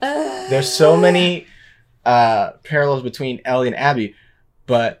 Yes. There's so many parallels between Ellie and Abby,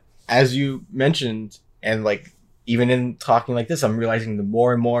 but as you mentioned, and like even in talking like this, I'm realizing the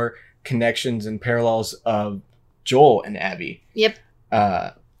more and more connections and parallels of Joel and Abby. Yep.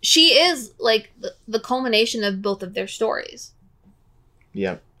 She is like the culmination of both of their stories.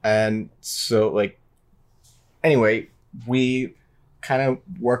 Yeah. And so like, anyway, we kind of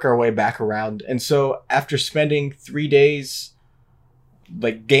work our way back around. And so after spending 3 days,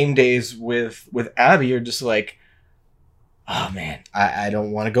 like game days with Abby, you're just like, oh man, I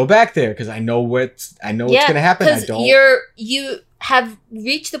don't want to go back there because I know what's going to happen. I don't. You have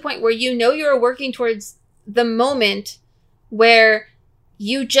reached the point where you know you're working towards the moment where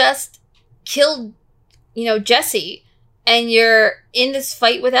you just killed, Jesse, and you're in this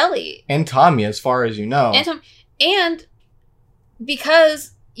fight with Ellie and Tommy, as far as you know, and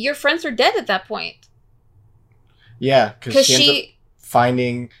because your friends are dead at that point. Yeah, because she ends up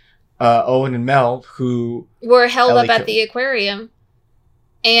finding Owen and Mel, who were held up at the aquarium,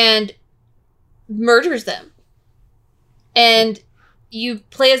 and murders them. And you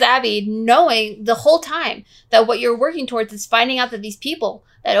play as Abby, knowing the whole time that what you're working towards is finding out that these people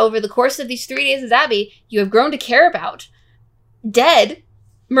that over the course of these 3 days as Abby, you have grown to care about, dead,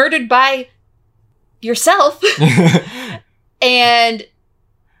 murdered by yourself. And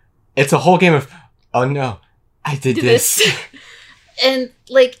it's a whole game of, oh no, I did this. And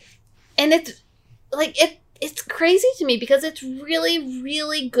it's crazy to me because it's really,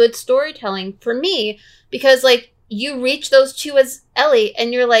 really good storytelling for me, because like you reach those two as Ellie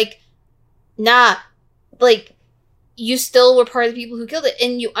and you're like, nah, like you still were part of the people who killed it,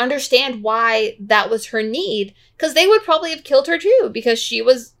 and you understand why that was her need, because they would probably have killed her too because she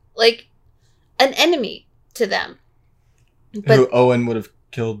was like an enemy to them. But who Owen would have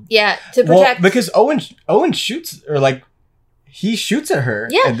killed. Yeah, to protect. Well, because Owen shoots, or like he shoots at her.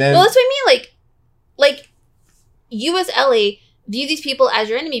 Yeah, and then... well, that's what I mean. Like you as Ellie view these people as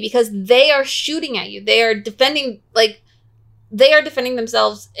your enemy because they are shooting at you. They are defending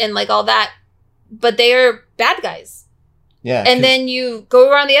themselves and like all that but they are bad guys. Yeah. And then you go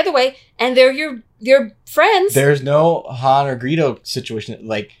around the other way, and they're your friends. There's no Han or Greedo situation.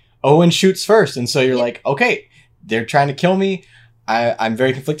 Like, Owen shoots first, and so you're like, okay, they're trying to kill me. I'm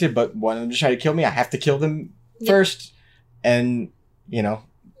very conflicted, but one of them just trying to kill me. I have to kill them first. And, you know,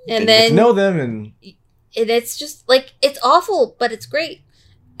 and then then you get to know them, and it's just, like, it's awful, but it's great.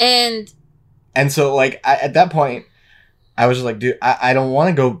 And so, like, at that point, I was just like, dude, I don't want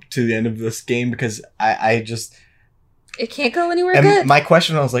to go to the end of this game because I just... It can't go anywhere and good. my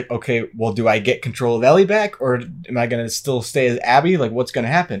question was like, okay, well, do I get control of Ellie back, or am I going to still stay as Abby? Like, what's going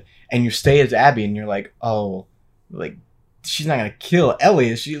to happen? And you stay as Abby, and you're like, oh, like, she's not going to kill Ellie,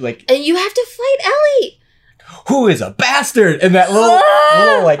 is she? Like, And you have to fight Ellie. who is a bastard in that little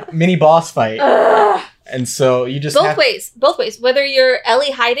like, mini boss fight. And so you just Both ways. Whether you're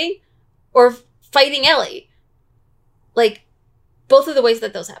Ellie hiding or fighting Ellie. Like, both of the ways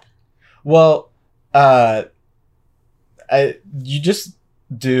that those happen. Well, you just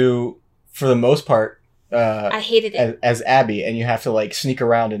do, for the most part, I hated it. as Abby, and you have to, like, sneak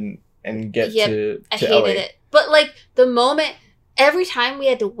around and get to I hated Ellie. it. But, like, the moment, every time we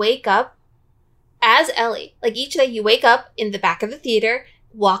had to wake up as Ellie, like, each day you wake up in the back of the theater,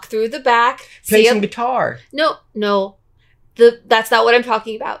 walk through the back, Play some guitar. No. That's not what I'm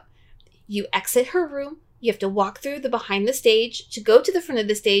talking about. You exit her room, you have to walk through the behind the stage to go to the front of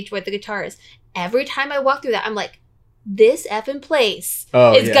the stage where the guitar is. Every time I walk through that, I'm like, this effing place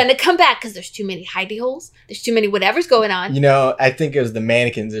is gonna come back because there's too many hidey holes. There's too many whatever's going on. You know, I think it was the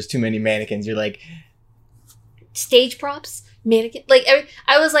mannequins. There's too many mannequins. You're like... Stage props, mannequin. Like,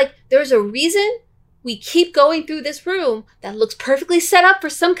 I was like, there's a reason we keep going through this room that looks perfectly set up for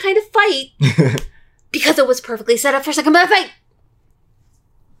some kind of fight because it was perfectly set up for some kind of fight.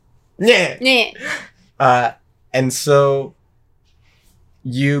 Yeah. And so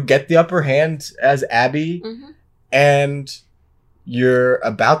you get the upper hand as Abby, and you're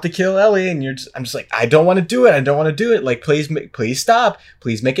about to kill Ellie, and I'm just like, I don't want to do it. Like, please stop.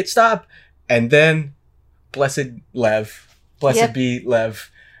 Please make it stop. And then, blessed be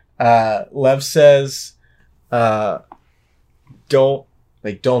Lev. Lev says, don't do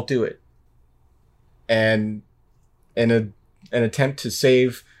it. And in an attempt to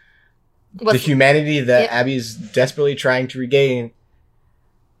save the humanity that Abby's desperately trying to regain.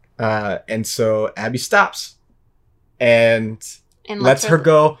 And so Abby stops and lets her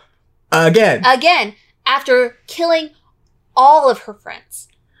go again. Again, after killing all of her friends.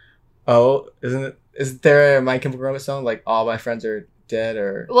 Oh, isn't there a My Chemical Romance song, like, all my friends are dead,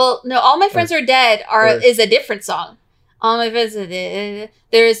 or... Well, no, All My Friends Are Dead is a different song. All My Friends Are Dead.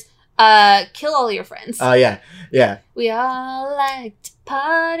 There's Kill All Your Friends. Oh, yeah. We all like to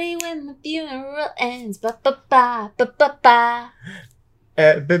party when the funeral ends. Ba ba ba ba ba ba.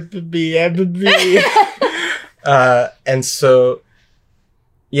 And so,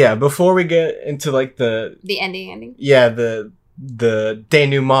 yeah, before we get into, like, the ending. Yeah, the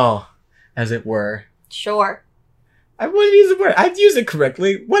denouement, as it were. Sure. I wouldn't use the word. I'd use it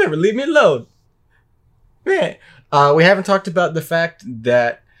correctly. Whatever, leave me alone. Man. We haven't talked about the fact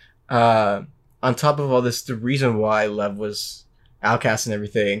that, on top of all this, the reason why Lev was outcast and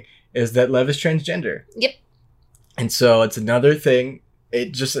everything is that Lev is transgender. Yep. And so it's another thing.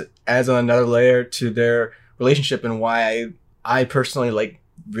 It just adds on another layer to their relationship, and why I personally, like,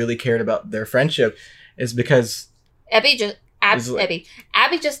 really cared about their friendship is because Abby just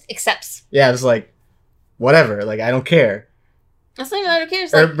accepts. Yeah, it's like, whatever. Like, I don't care. That's not even I don't care.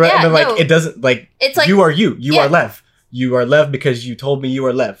 It's like, it doesn't, like, it's like, you are you. You are Lev. You are Lev because you told me you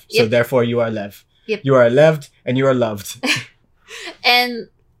are Lev. So therefore you are Lev. Yep. You are loved and you are loved. And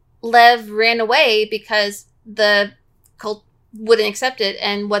Lev ran away because the cult wouldn't accept it.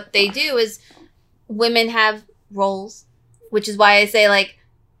 And what they do is women have roles, which is why I say, like,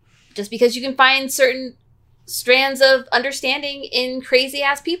 just because you can find certain strands of understanding in crazy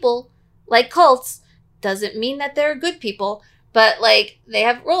ass people like cults doesn't mean that they're good people. But, like, they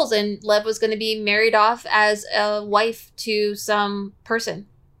have roles, and Lev was going to be married off as a wife to some person.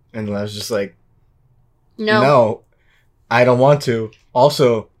 And Lev's just like, no, I don't want to.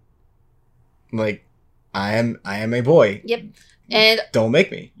 Also, like, I am a boy. Yep. And don't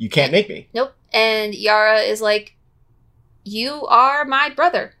make me. You can't make me. Nope. And Yara is like, you are my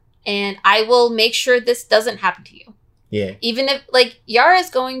brother, and I will make sure this doesn't happen to you. Yeah. Even if, like, Yara is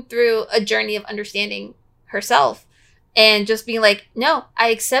going through a journey of understanding herself. And just being like, no, I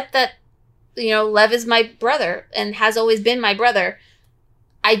accept that, you know, Lev is my brother and has always been my brother.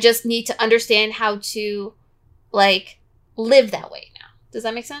 I just need to understand how to, like, live that way now. Does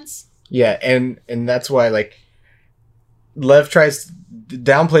that make sense? Yeah, and that's why, like, Lev tries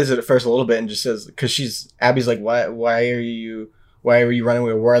downplays it at first a little bit and just says, because Abby's like, why are you running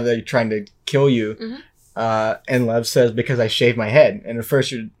away? Why are they trying to kill you? Mm-hmm. And Lev says, because I shaved my head. And at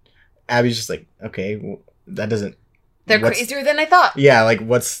first Abby's just like, okay, well, that doesn't. They're crazier than I thought. Yeah, like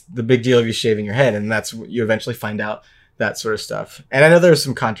what's the big deal of you shaving your head? And that's what you eventually find out, that sort of stuff. And I know there's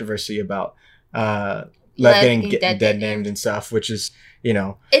some controversy about Lev getting dead named and stuff, which is,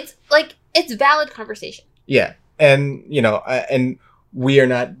 it's valid conversation. Yeah. And, and we are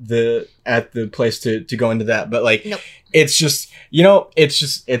not at the place to go into that, but like, nope. It's just,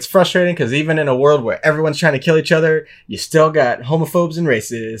 it's frustrating because even in a world where everyone's trying to kill each other, you still got homophobes and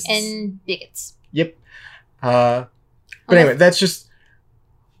racists. And bigots. Yep. But anyway, that's just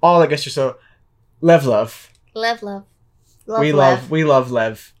all I guess. So, Lev. We love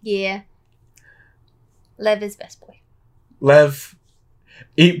Lev. Yeah. Lev is best boy. Lev.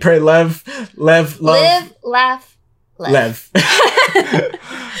 Eat, pray, Lev. Lev, love. Live, laugh, Lev.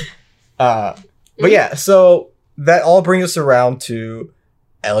 But yeah, so that all brings us around to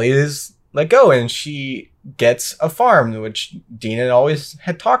Ellie's let go, and she gets a farm, which Dina always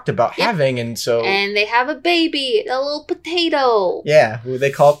had talked about having, and so... And they have a baby, a little potato. Yeah, who they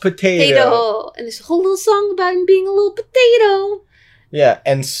call Potato. And there's a whole little song about him being a little potato. Yeah,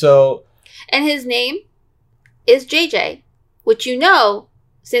 and so... And his name is JJ, which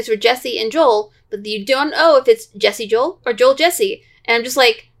stands for Jesse and Joel, but you don't know if it's Jesse Joel or Joel Jesse. And I'm just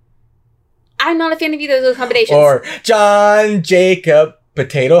like, I'm not a fan of either of those combinations. Or John Jacob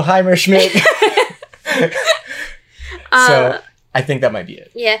Potato Heimerschmidt. So I think that might be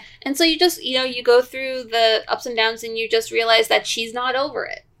it. Yeah. And so you just, you go through the ups and downs and you just realize that she's not over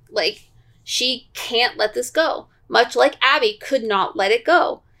it. Like, she can't let this go. Much like Abby could not let it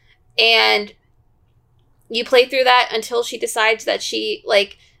go. And you play through that until she decides that she,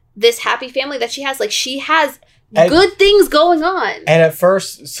 like, this happy family that she has good things going on. And at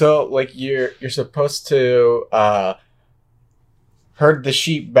first, so, like, you're supposed to herd the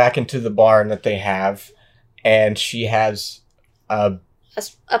sheep back into the barn that they have, and she has a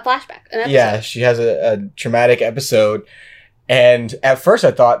flashback. An episode. Yeah, she has a traumatic episode, and at first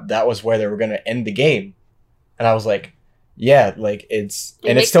I thought that was where they were going to end the game, and I was like, yeah, like, it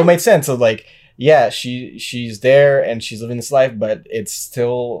still made sense. So, like, yeah, she's there and she's living this life, but it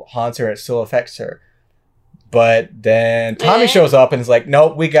still haunts her, it still affects her. But then Tommy shows up and is like,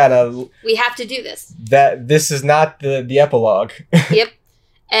 nope, we have to do this. This is not the epilogue. Yep.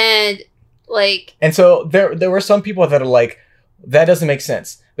 And like... And so there were some people that are like, that doesn't make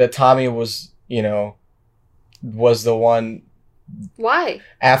sense. That Tommy was, was the one... Why?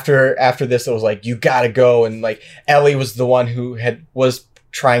 After this, it was like, you gotta go. And like, Ellie was the one who was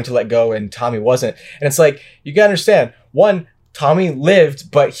trying to let go and Tommy wasn't. And it's like, you gotta understand, one, Tommy lived,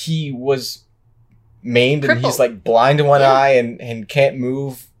 but he was... maimed and he's like blind in one eye and can't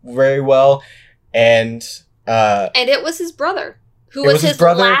move very well, and it was his brother who was his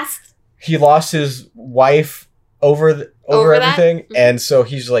brother. Last. He lost his wife over everything, mm-hmm. And so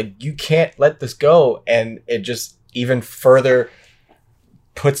he's like, you can't let this go, and it just even further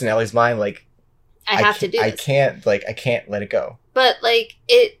puts in Ellie's mind like, I have to do this. I can't let it go. But like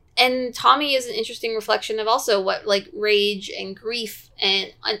it, and Tommy is an interesting reflection of also what like rage and grief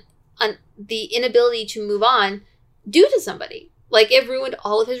and the inability to move on do to somebody. Like, it ruined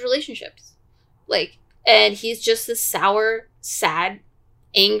all of his relationships. Like, and he's just this sour, sad,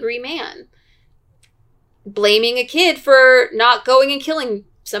 angry man. Blaming a kid for not going and killing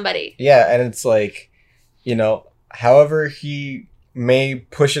somebody. Yeah, and it's like, however he may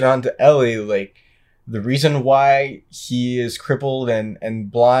push it onto Ellie, like, the reason why he is crippled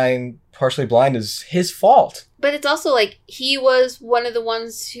and blind, partially blind, is his fault. But it's also like, he was one of the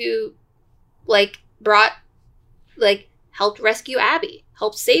ones who, like, helped rescue Abby,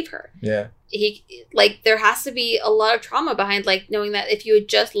 helped save her. Yeah. He, like, there has to be a lot of trauma behind, like, knowing that if you had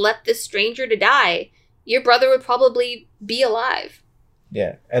just left this stranger to die, your brother would probably be alive.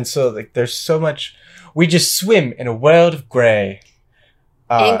 Yeah. And so, like, there's so much, we just swim in a world of gray.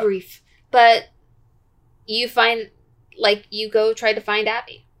 And grief. But you find, like, you go try to find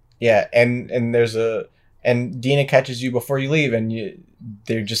Abby. Yeah, and and Dina catches you before you leave, and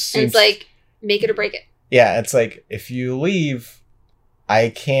they're just... And it's like, make it or break it. Yeah, it's like, if you leave, I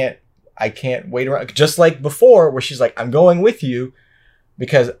can't wait around. Just like before, where she's like, I'm going with you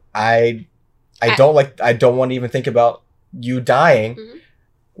because I don't want to even think about you dying. Mm-hmm.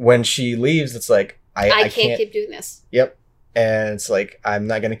 When she leaves, it's like, I can't keep doing this. Yep. And it's like, I'm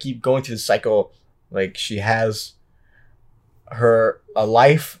not going to keep going through the cycle. Like, she has a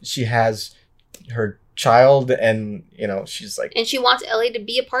life, she has her child, and she's like, and she wants Ellie to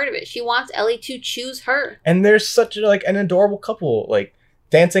be a part of it. She wants Ellie to choose her. And there's such an adorable couple. Like,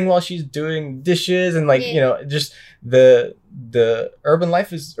 dancing while she's doing dishes, and like, Yeah. you know, just the urban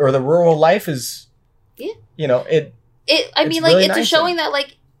life is, or the rural life is, Yeah. you know, I It's mean, like, really it's a nice showing that,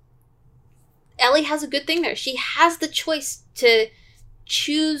 like, Ellie has a good thing there. She has the choice to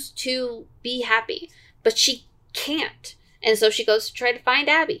choose to be happy, but she can't. And so she goes to try to find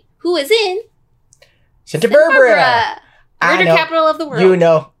Abby, who is in Santa Barbara. I murder know. capital of the world. You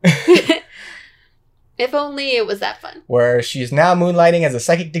know. If only it was that fun. Where she's now moonlighting as a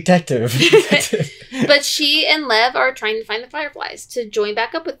psychic detective. But she and Lev are trying to find the Fireflies to join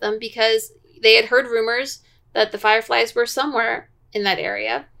back up with them because they had heard rumors that the Fireflies were somewhere in that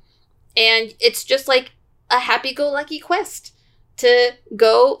area. And it's just like a happy-go-lucky quest to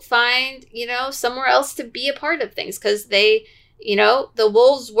go find, you know, somewhere else to be a part of things. Because they, you know, the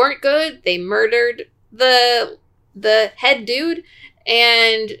wolves weren't good. They murdered the head dude.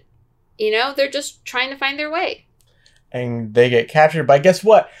 And, you know, they're just trying to find their way. And they get captured by, guess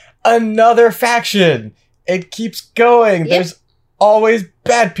what? Another faction. It keeps going. Yep. There's always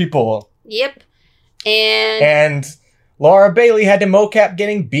bad people. Yep. And And Laura Bailey had to mocap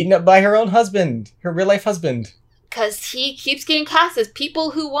getting beaten up by her own husband, her real life husband. because he keeps getting cast as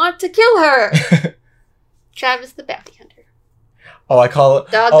people who want to kill her. Travis the Bounty Hunter. Oh, I call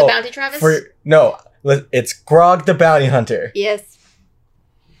it Dog the Bounty Travis? No, it's Grog the Bounty Hunter. Yes.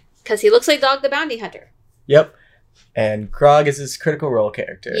 Because he looks like Dog the Bounty Hunter. Yep. And Grog is his Critical Role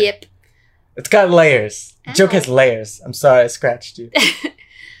character. Yep. It's got layers. The joke Oh. has layers. I'm sorry I scratched you.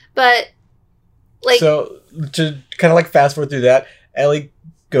 But, like, So, to kind of like fast forward through that, Ellie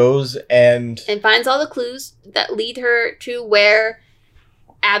goes and finds all the clues that lead her to where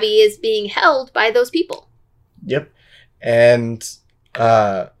Abby is being held by those people. yep. And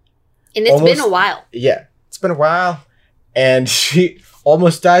And it's Almost- been a while. yeah, it's been a while. And she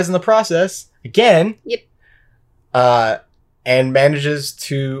almost dies in the process again. Yep. And manages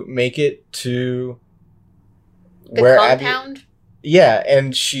to make it to The where Abby. compound. Yeah,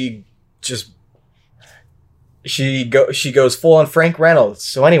 and she goes full on Frank Reynolds.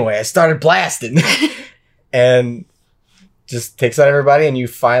 So anyway, I started blasting, and just takes out everybody, and you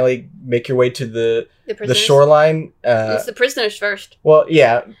finally make your way to the prisoners. shoreline. It's the prisoners first. Well,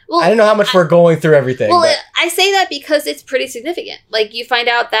 yeah, Well, I don't know how much we're going through everything. Well, but I say that because it's pretty significant. Like, you find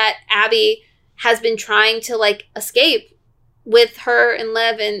out that Abby has been trying to, like, escape with her and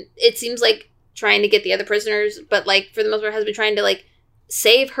Lev, and it seems like trying to get the other prisoners, but, like, for the most part has been trying to, like,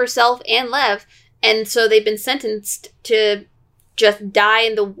 save herself and Lev, and so they've been sentenced to just die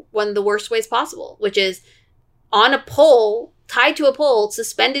in one of the worst ways possible, which is on a pole, tied to a pole,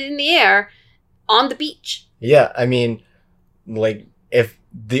 suspended in the air, on the beach. yeah, I mean, like, if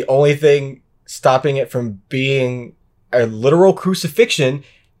the only thing stopping it from being a literal crucifixion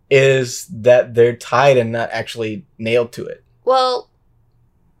is that they're tied and not actually nailed to it. Well,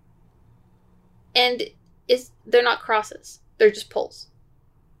 and they're not crosses. They're just poles.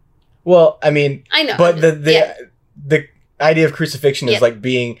 Well, I mean, I know. but the yeah. the idea of crucifixion is Yep. like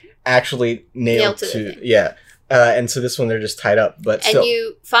being actually nailed Nailed to the to thing. yeah. And so this one they're just tied up, but And still.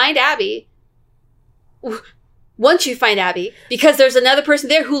 you find Abby. Once you find Abby, because there's another person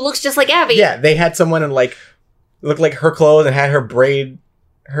there who looks just like Abby. Yeah, they had someone in like looked like her clothes and had her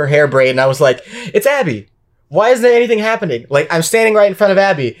hair braid, and I was like, it's Abby. Why isn't there anything happening? Like, I'm standing right in front of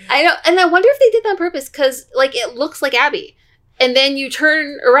Abby. I know, and I wonder if they did that on purpose because, like, it looks like Abby, and then you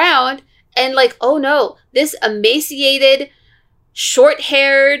turn around and, like, oh no, this emaciated,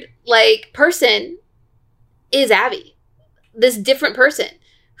 short-haired, like, person is Abby. This different person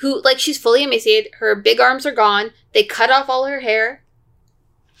who, like, she's fully emaciated. Her big arms are gone. They cut off all her hair,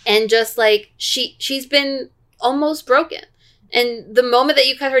 and just like she's been almost broken. And the moment that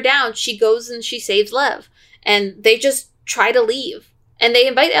you cut her down, she goes and she saves Lev. And they just try to leave. And they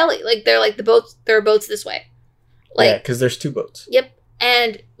invite Ellie. Like, they're like, there are boats this way. Like, Yeah, because there's two boats. Yep.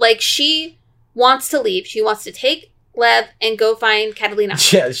 And, like, she wants to leave. She wants to take Lev and go find Catalina.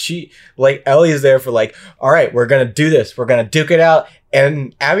 Yeah, Ellie is there for like, all right, we're gonna do this. We're gonna duke it out.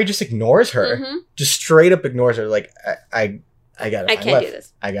 And Abby just ignores her. Mm-hmm. Just straight up ignores her. Like, I gotta I find can't Lev. do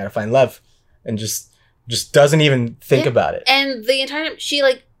this. I gotta find Lev. And just doesn't even think Yeah. about it. And the entire time, she,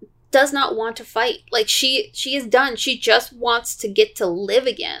 like, does not want to fight. Like, she is done. She just wants to get to live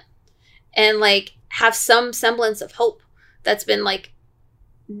again. And, like, have some semblance of hope that's been, like,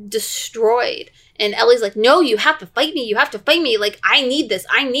 destroyed. And Ellie's like, no, you have to fight me. You have to fight me. Like, I need this.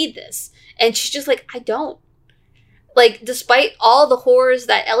 I need this. And she's just like, I don't. Like, despite all the horrors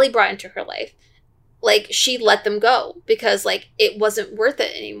that Ellie brought into her life, like, she let them go because, like, it wasn't worth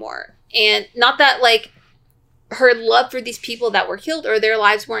it anymore. And not that, like, her love for these people that were killed or their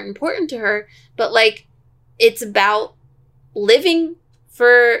lives weren't important to her, but, like, it's about living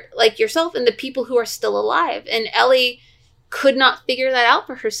for like yourself and the people who are still alive. And Ellie could not figure that out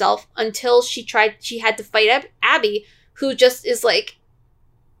for herself until she had to fight Abby, who just is like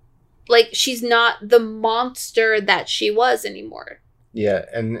she's not the monster that she was anymore. Yeah,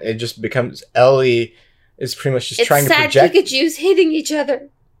 and it just becomes Ellie is pretty much just trying to project. Sad Pikachus hitting each other.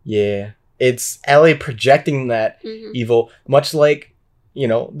 Yeah, it's Ellie projecting that evil, much like, you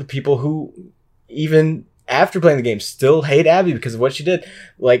know, the people who even after playing the game still hate Abby because of what she did.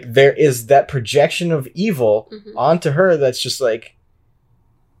 Like, there is that projection of evil onto her that's just like,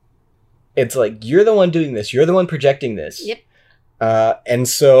 it's like, you're the one doing this, you're the one projecting this. Yep. And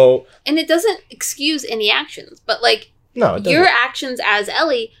so... And it doesn't excuse any actions, but like, no, your actions as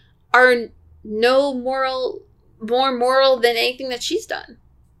Ellie are more moral than anything that she's done.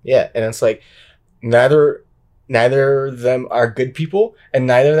 Yeah, and it's like, neither of them are good people, and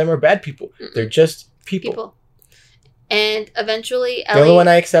neither of them are bad people. They're just people. And eventually Ellie... The only one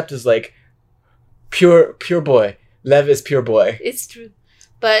I accept is like, pure boy. Lev is pure boy. It's true.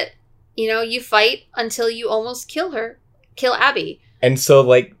 But, you know, you fight until you almost kill Abby. And so,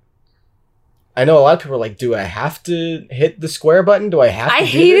 like, I know a lot of people are like, do I have to hit the square button? Do I have to I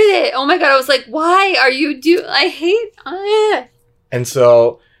hated it. Oh my god, I was like, why are you I hate... And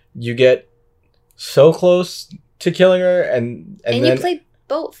so, you get so close to killing her, and then... you play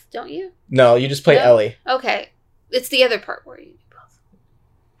both, don't you? No, you just play Ellie. Okay. It's the other part where you do both.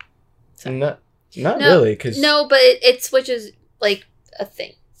 Sorry. Not really, because... No, but it switches, like, a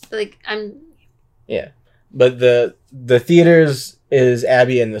thing. Like, Yeah. But the theaters is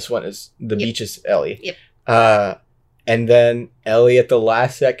Abby, and this one is the beach is Ellie. Yep. And then Ellie at the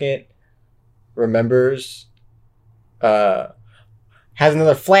last second remembers, has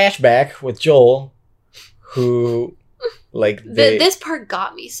another flashback with Joel, who, like, this part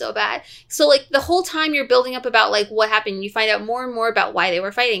got me so bad. So, like, the whole time you're building up about, like, what happened, you find out more and more about why they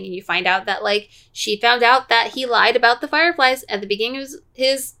were fighting, and you find out that, like, she found out that he lied about the Fireflies at the beginning of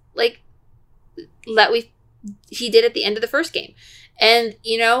his like, he did at the end of the first game. And,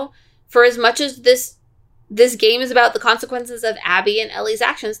 you know, for as much as this game is about the consequences of Abby and Ellie's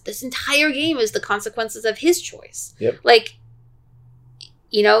actions, this entire game is the consequences of his choice. Yep. Like,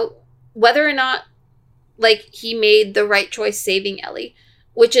 you know, whether or not, like, he made the right choice saving Ellie,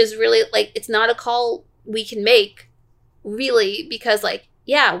 which is really, like, it's not a call we can make, really, because, like,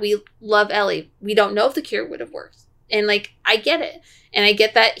 yeah, we love Ellie. We don't know if the cure would have worked. And, like, I get it. And I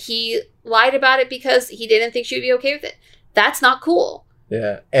get that he lied about it because he didn't think she would be okay with it. That's not cool.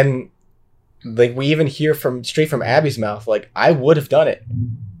 Yeah. And, like, we even hear straight from Abby's mouth, like, I would have done it.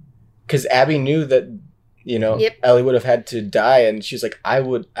 Because Abby knew that, you know, Ellie would have had to die, and she's like, I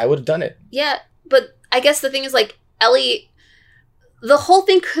would have done it. Yeah, but I guess the thing is, like, Ellie, the whole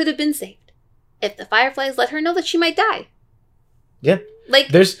thing could have been saved if the Fireflies let her know that she might die. Yeah. Like,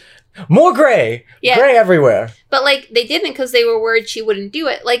 there's more gray. Yeah. Gray everywhere. But, like, they didn't because they were worried she wouldn't do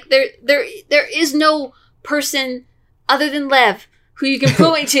it. Like, there is no person other than Lev who you can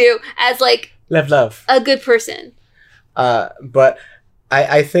point to as, like, Lev. A good person. But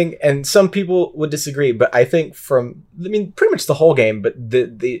I think, and some people would disagree, but I think pretty much the whole game, but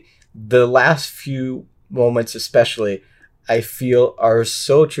the last few moments especially, I feel are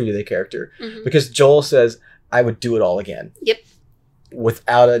so true to the character. Mm-hmm. Because Joel says, I would do it all again. Yep.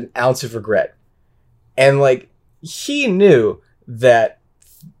 Without an ounce of regret. And, like, he knew that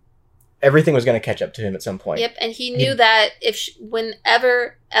everything was going to catch up to him at some point. Yep, and he knew that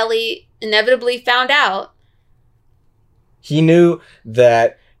whenever Ellie inevitably found out... He knew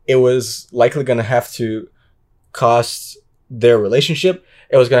that it was likely going to have to cost their relationship.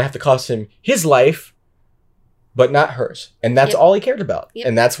 It was going to have to cost him his life, but not hers. And that's all he cared about. Yep.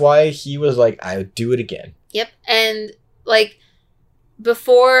 And that's why he was like, I would do it again. Yep, and, like...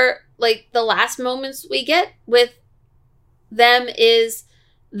 Before, like, the last moments we get with them is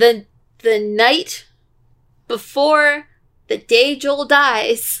the night before the day Joel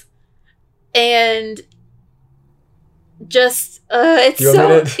dies. And just, it's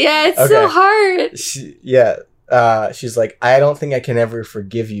so... Yeah, it's so hard. She's like, I don't think I can ever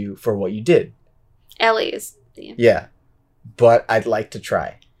forgive you for what you did. Ellie is... Yeah. But I'd like to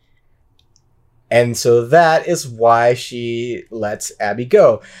try. And so that is why she lets Abby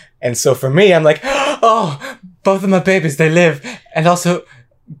go. And so for me, I'm like, oh, both of my babies, they live. And also,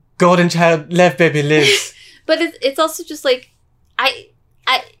 Golden Child Lev baby lives. But it's also just like,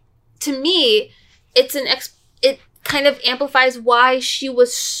 to me, it kind of amplifies why she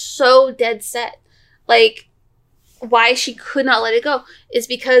was so dead set. Like, why she could not let it go is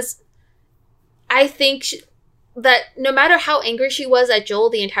because I think that no matter how angry she was at Joel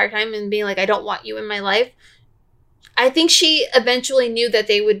the entire time and being like, I don't want you in my life, I think she eventually knew that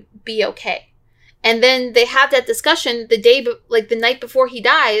they would be okay. And then they have that discussion the night before he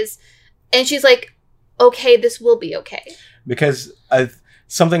dies, and she's like, okay, this will be okay. Because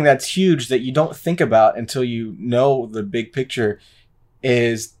something that's huge that you don't think about until you know the big picture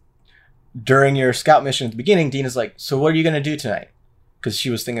is during your scout mission at the beginning, Dina's like, so what are you going to do tonight? Because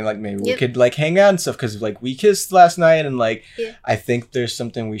she was thinking like maybe we could like hang out and stuff because like we kissed last night and like I think there's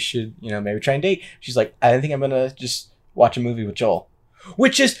something we should, maybe try and date. She's like, I think I'm going to just watch a movie with Joel.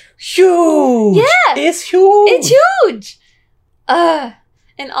 Which is huge! Yeah! It's huge! It's huge!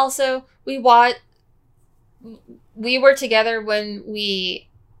 And also, we were together when we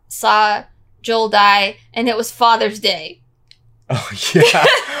saw Joel die, and it was Father's Day. Oh,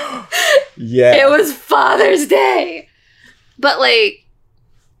 yeah. Yeah. It was Father's Day! But, like,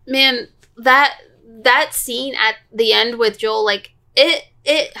 man, that scene at the end with Joel, like,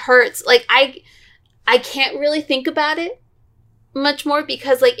 it hurts. Like, I can't really think about it much more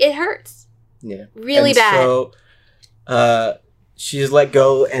because, like, it hurts. Yeah. Really bad. So, she's let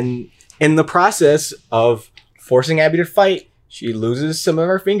go, and in the process of forcing Abby to fight, she loses some of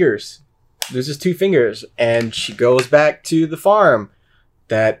her fingers. Loses 2 fingers, and she goes back to the farm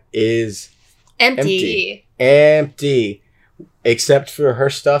that is empty. Except for her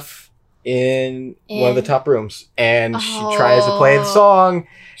stuff in one of the top rooms. And she tries to play the song.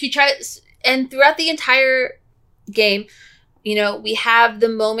 She tries, and throughout the entire game, we have the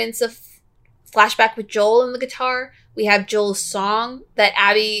moments of flashback with Joel and the guitar. We have Joel's song that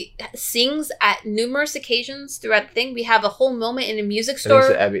Abby sings at numerous occasions throughout the thing. We have a whole moment in a music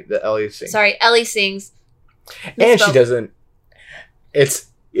store. I think it's Ellie sings. Sorry, Ellie sings. And she doesn't.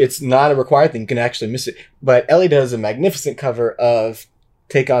 It's not a required thing. You can actually miss it. But Ellie does a magnificent cover of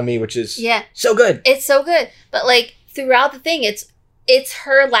Take On Me, which is so good. It's so good. But, like, throughout the thing, it's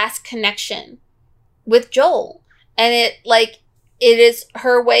her last connection with Joel. And it is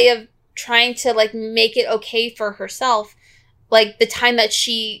her way of trying to, like, make it okay for herself. Like, the time that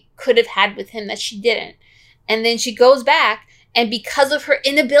she could have had with him that she didn't. And then she goes back, and because of her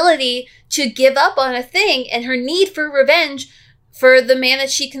inability to give up on a thing and her need for revenge for the man that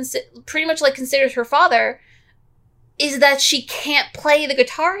she pretty much, like, considers her father, is that she can't play the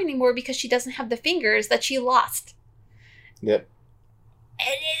guitar anymore because she doesn't have the fingers that she lost. Yep.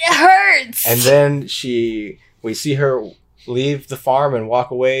 And it hurts! And then we see her leave the farm and walk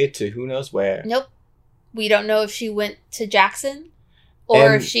away to who knows where. Nope. We don't know if she went to Jackson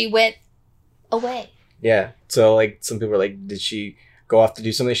or if she went away. Yeah. So, like, some people are like, did she go off to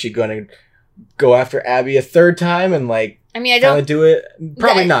do something? Is she going to go after Abby a third time and, like, I don't do it?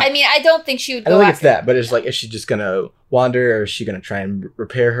 Probably not. I mean, I don't think she would go I don't think it's that, but it's like, is she just going to wander or is she going to try and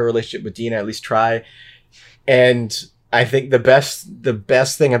repair her relationship with Dina? At least try. And I think the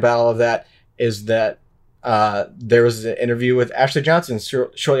best thing about all of that is that there was an interview with Ashley Johnson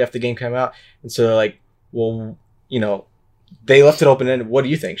shortly after the game came out. And so they're like, well, they left it open-ended. What do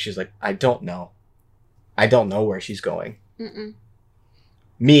you think? She's like, I don't know. I don't know where she's going. Mm-mm.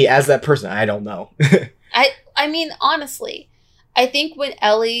 Me, as that person, I don't know. I mean, honestly, I think when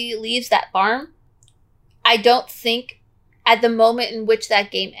Ellie leaves that farm, I don't think at the moment in which that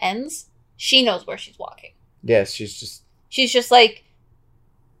game ends, she knows where she's walking. Yes, she's just like,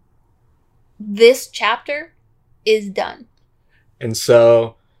 this chapter is done. And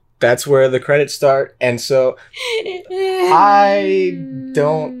so that's where the credits start. And so I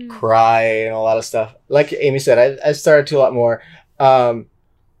don't cry and a lot of stuff. Like Amy said, I started to a lot more.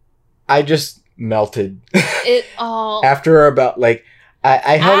 I just melted. After about, like,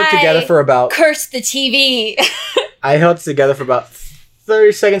 I held it together for about... Curse the TV! I held it together for about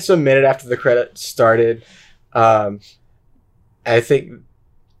 30 seconds to a minute after the credits started. I think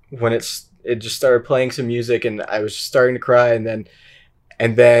when it just started playing some music and I was starting to cry, and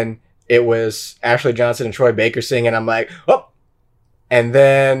then it was Ashley Johnson and Troy Baker singing, and I'm like, oh! And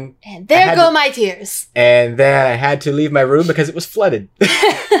there go my tears. And then I had to leave my room because it was flooded.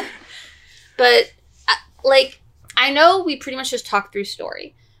 But, like, I know we pretty much just talked through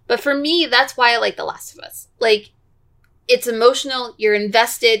story, but for me, that's why I like The Last of Us. Like, it's emotional, you're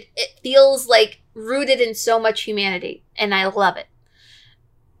invested, it feels, like, rooted in so much humanity, and I love it.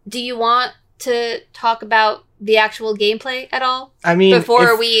 Do you want to talk about the actual gameplay at all? I mean,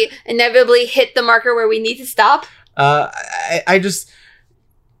 before we inevitably hit the marker where we need to stop? I just,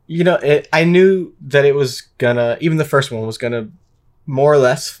 I knew that it was gonna, even the first one was gonna more or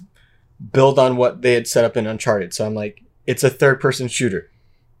less build on what they had set up in Uncharted. So I'm like, it's a third-person shooter.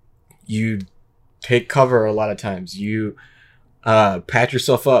 You take cover a lot of times. You patch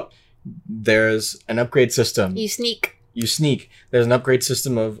yourself up. There's an upgrade system. You sneak. There's an upgrade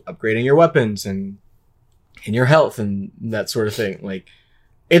system of upgrading your weapons and and your health and that sort of thing. Like,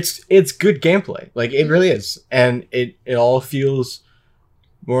 it's good gameplay. Like, it really is. And it all feels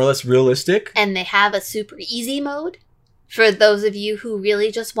more or less realistic. And they have a super easy mode for those of you who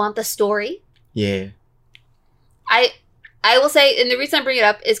really just want the story. Yeah. I will say, and the reason I bring it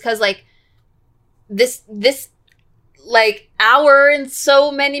up is because, like, this like hour and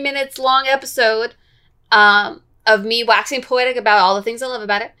so many minutes long episode of me waxing poetic about all the things I love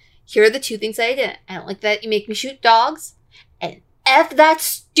about it. Here are the two things that I didn't. I don't like that you make me shoot dogs, and F that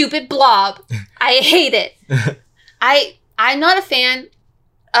stupid blob. I hate it. I'm not a fan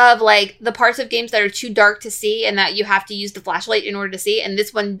of, like, the parts of games that are too dark to see and that you have to use the flashlight in order to see, and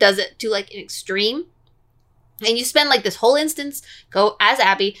this one does it to, like, an extreme. And you spend, like, this whole instance as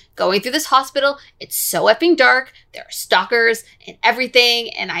Abby going through this hospital. It's so effing dark. There are stalkers and everything.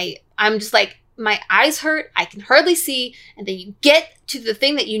 And I'm just like, my eyes hurt. I can hardly see. And then you get to the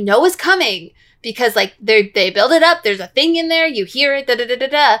thing that you know is coming because, like, they build it up. There's a thing in there. You hear it.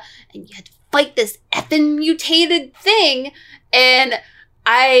 Da-da-da-da-da. And you had to fight this effing mutated thing. And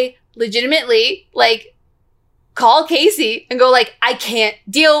I legitimately, like, call Casey and go, like, I can't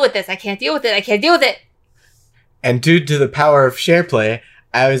deal with this. I can't deal with it. I can't deal with it. And due to the power of share play,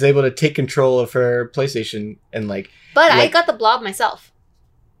 I was able to take control of her PlayStation and, like... But I got the blob myself.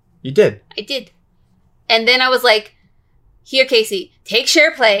 You did? I did. And then I was like, here, Casey, take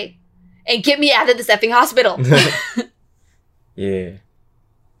share play and get me out of this effing hospital. Yeah.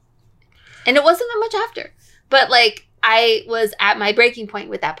 And it wasn't that much after. But, like, I was at my breaking point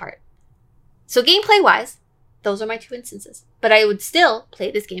with that part. So gameplay-wise, those are my two instances. But I would still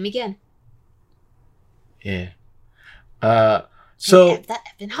play this game again. Yeah. So that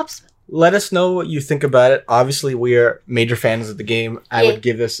effing hospital. Let us know what you think about it. Obviously, we are major fans of the game. I would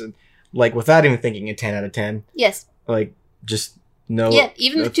give this, like, without even thinking, a 10 out of 10. Yes. Like, just no. Yeah,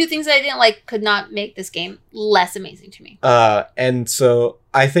 even the two things that I didn't like could not make this game less amazing to me. And so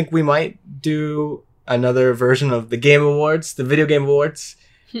I think we might do another version of the Game Awards, the Video Game Awards,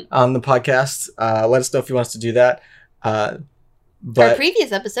 on the podcast. Let us know if you want us to do that. But our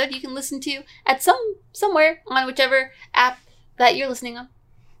previous episode you can listen to at somewhere on whichever app that you're listening on.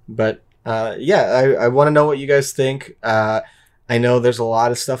 But I want to know what you guys think. I know there's a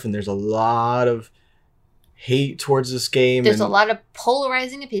lot of stuff and there's a lot of hate towards this game. There's a lot of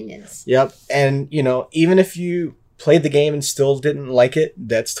polarizing opinions. Yep. And, you know, even if you played the game and still didn't like it,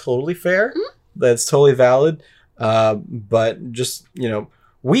 that's totally fair. Mm-hmm. That's totally valid. But just, you know,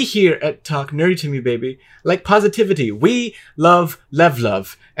 we here at Talk Nerdy to Me Baby like positivity. We love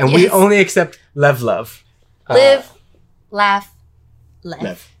love. And we only accept love. Live, laugh,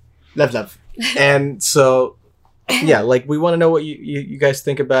 love. Love. And so, yeah, like, we want to know what you guys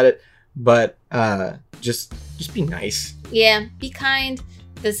think about it. But just be nice. Yeah, be kind.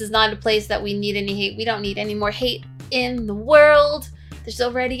 This is not a place that we need any hate. We don't need any more hate in the world. There's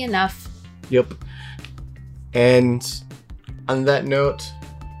already enough. Yep. And on that note,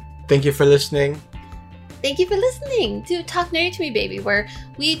 thank you for listening. Thank you for listening to Talk Nerdy to Me Baby, where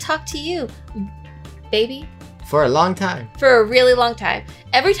we talk to you, baby. For a long time. For a really long time.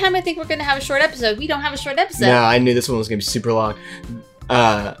 Every time I think we're going to have a short episode, we don't have a short episode. No, I knew this one was going to be super long.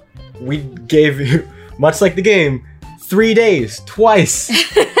 We gave you, much like the game, 3 days, twice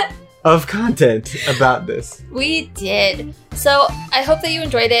of content about this. We did. So I hope that you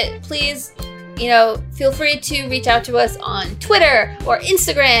enjoyed it. Please, you know, feel free to reach out to us on Twitter or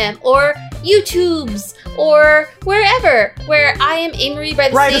Instagram or YouTubes or wherever, where I am Amory by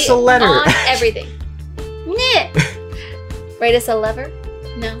the Write us a letter. On everything. Nah. Write us a lever?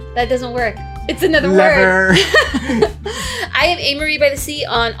 No, that doesn't work. It's another word. I am Amory by the Sea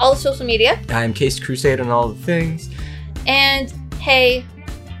on all social media. I'm Case Crusade on all the things. And hey,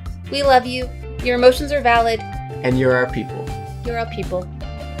 we love you. Your emotions are valid. And you're our people. You're our people.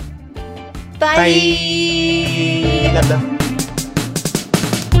 Bye. Bye. Love them.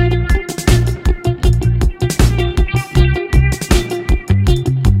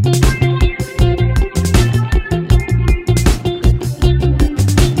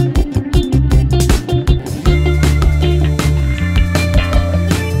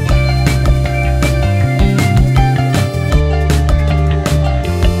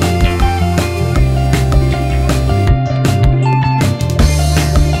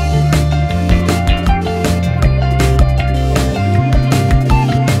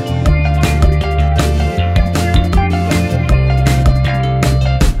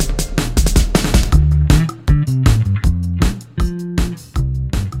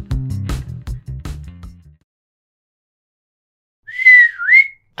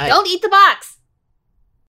 Don't eat the box!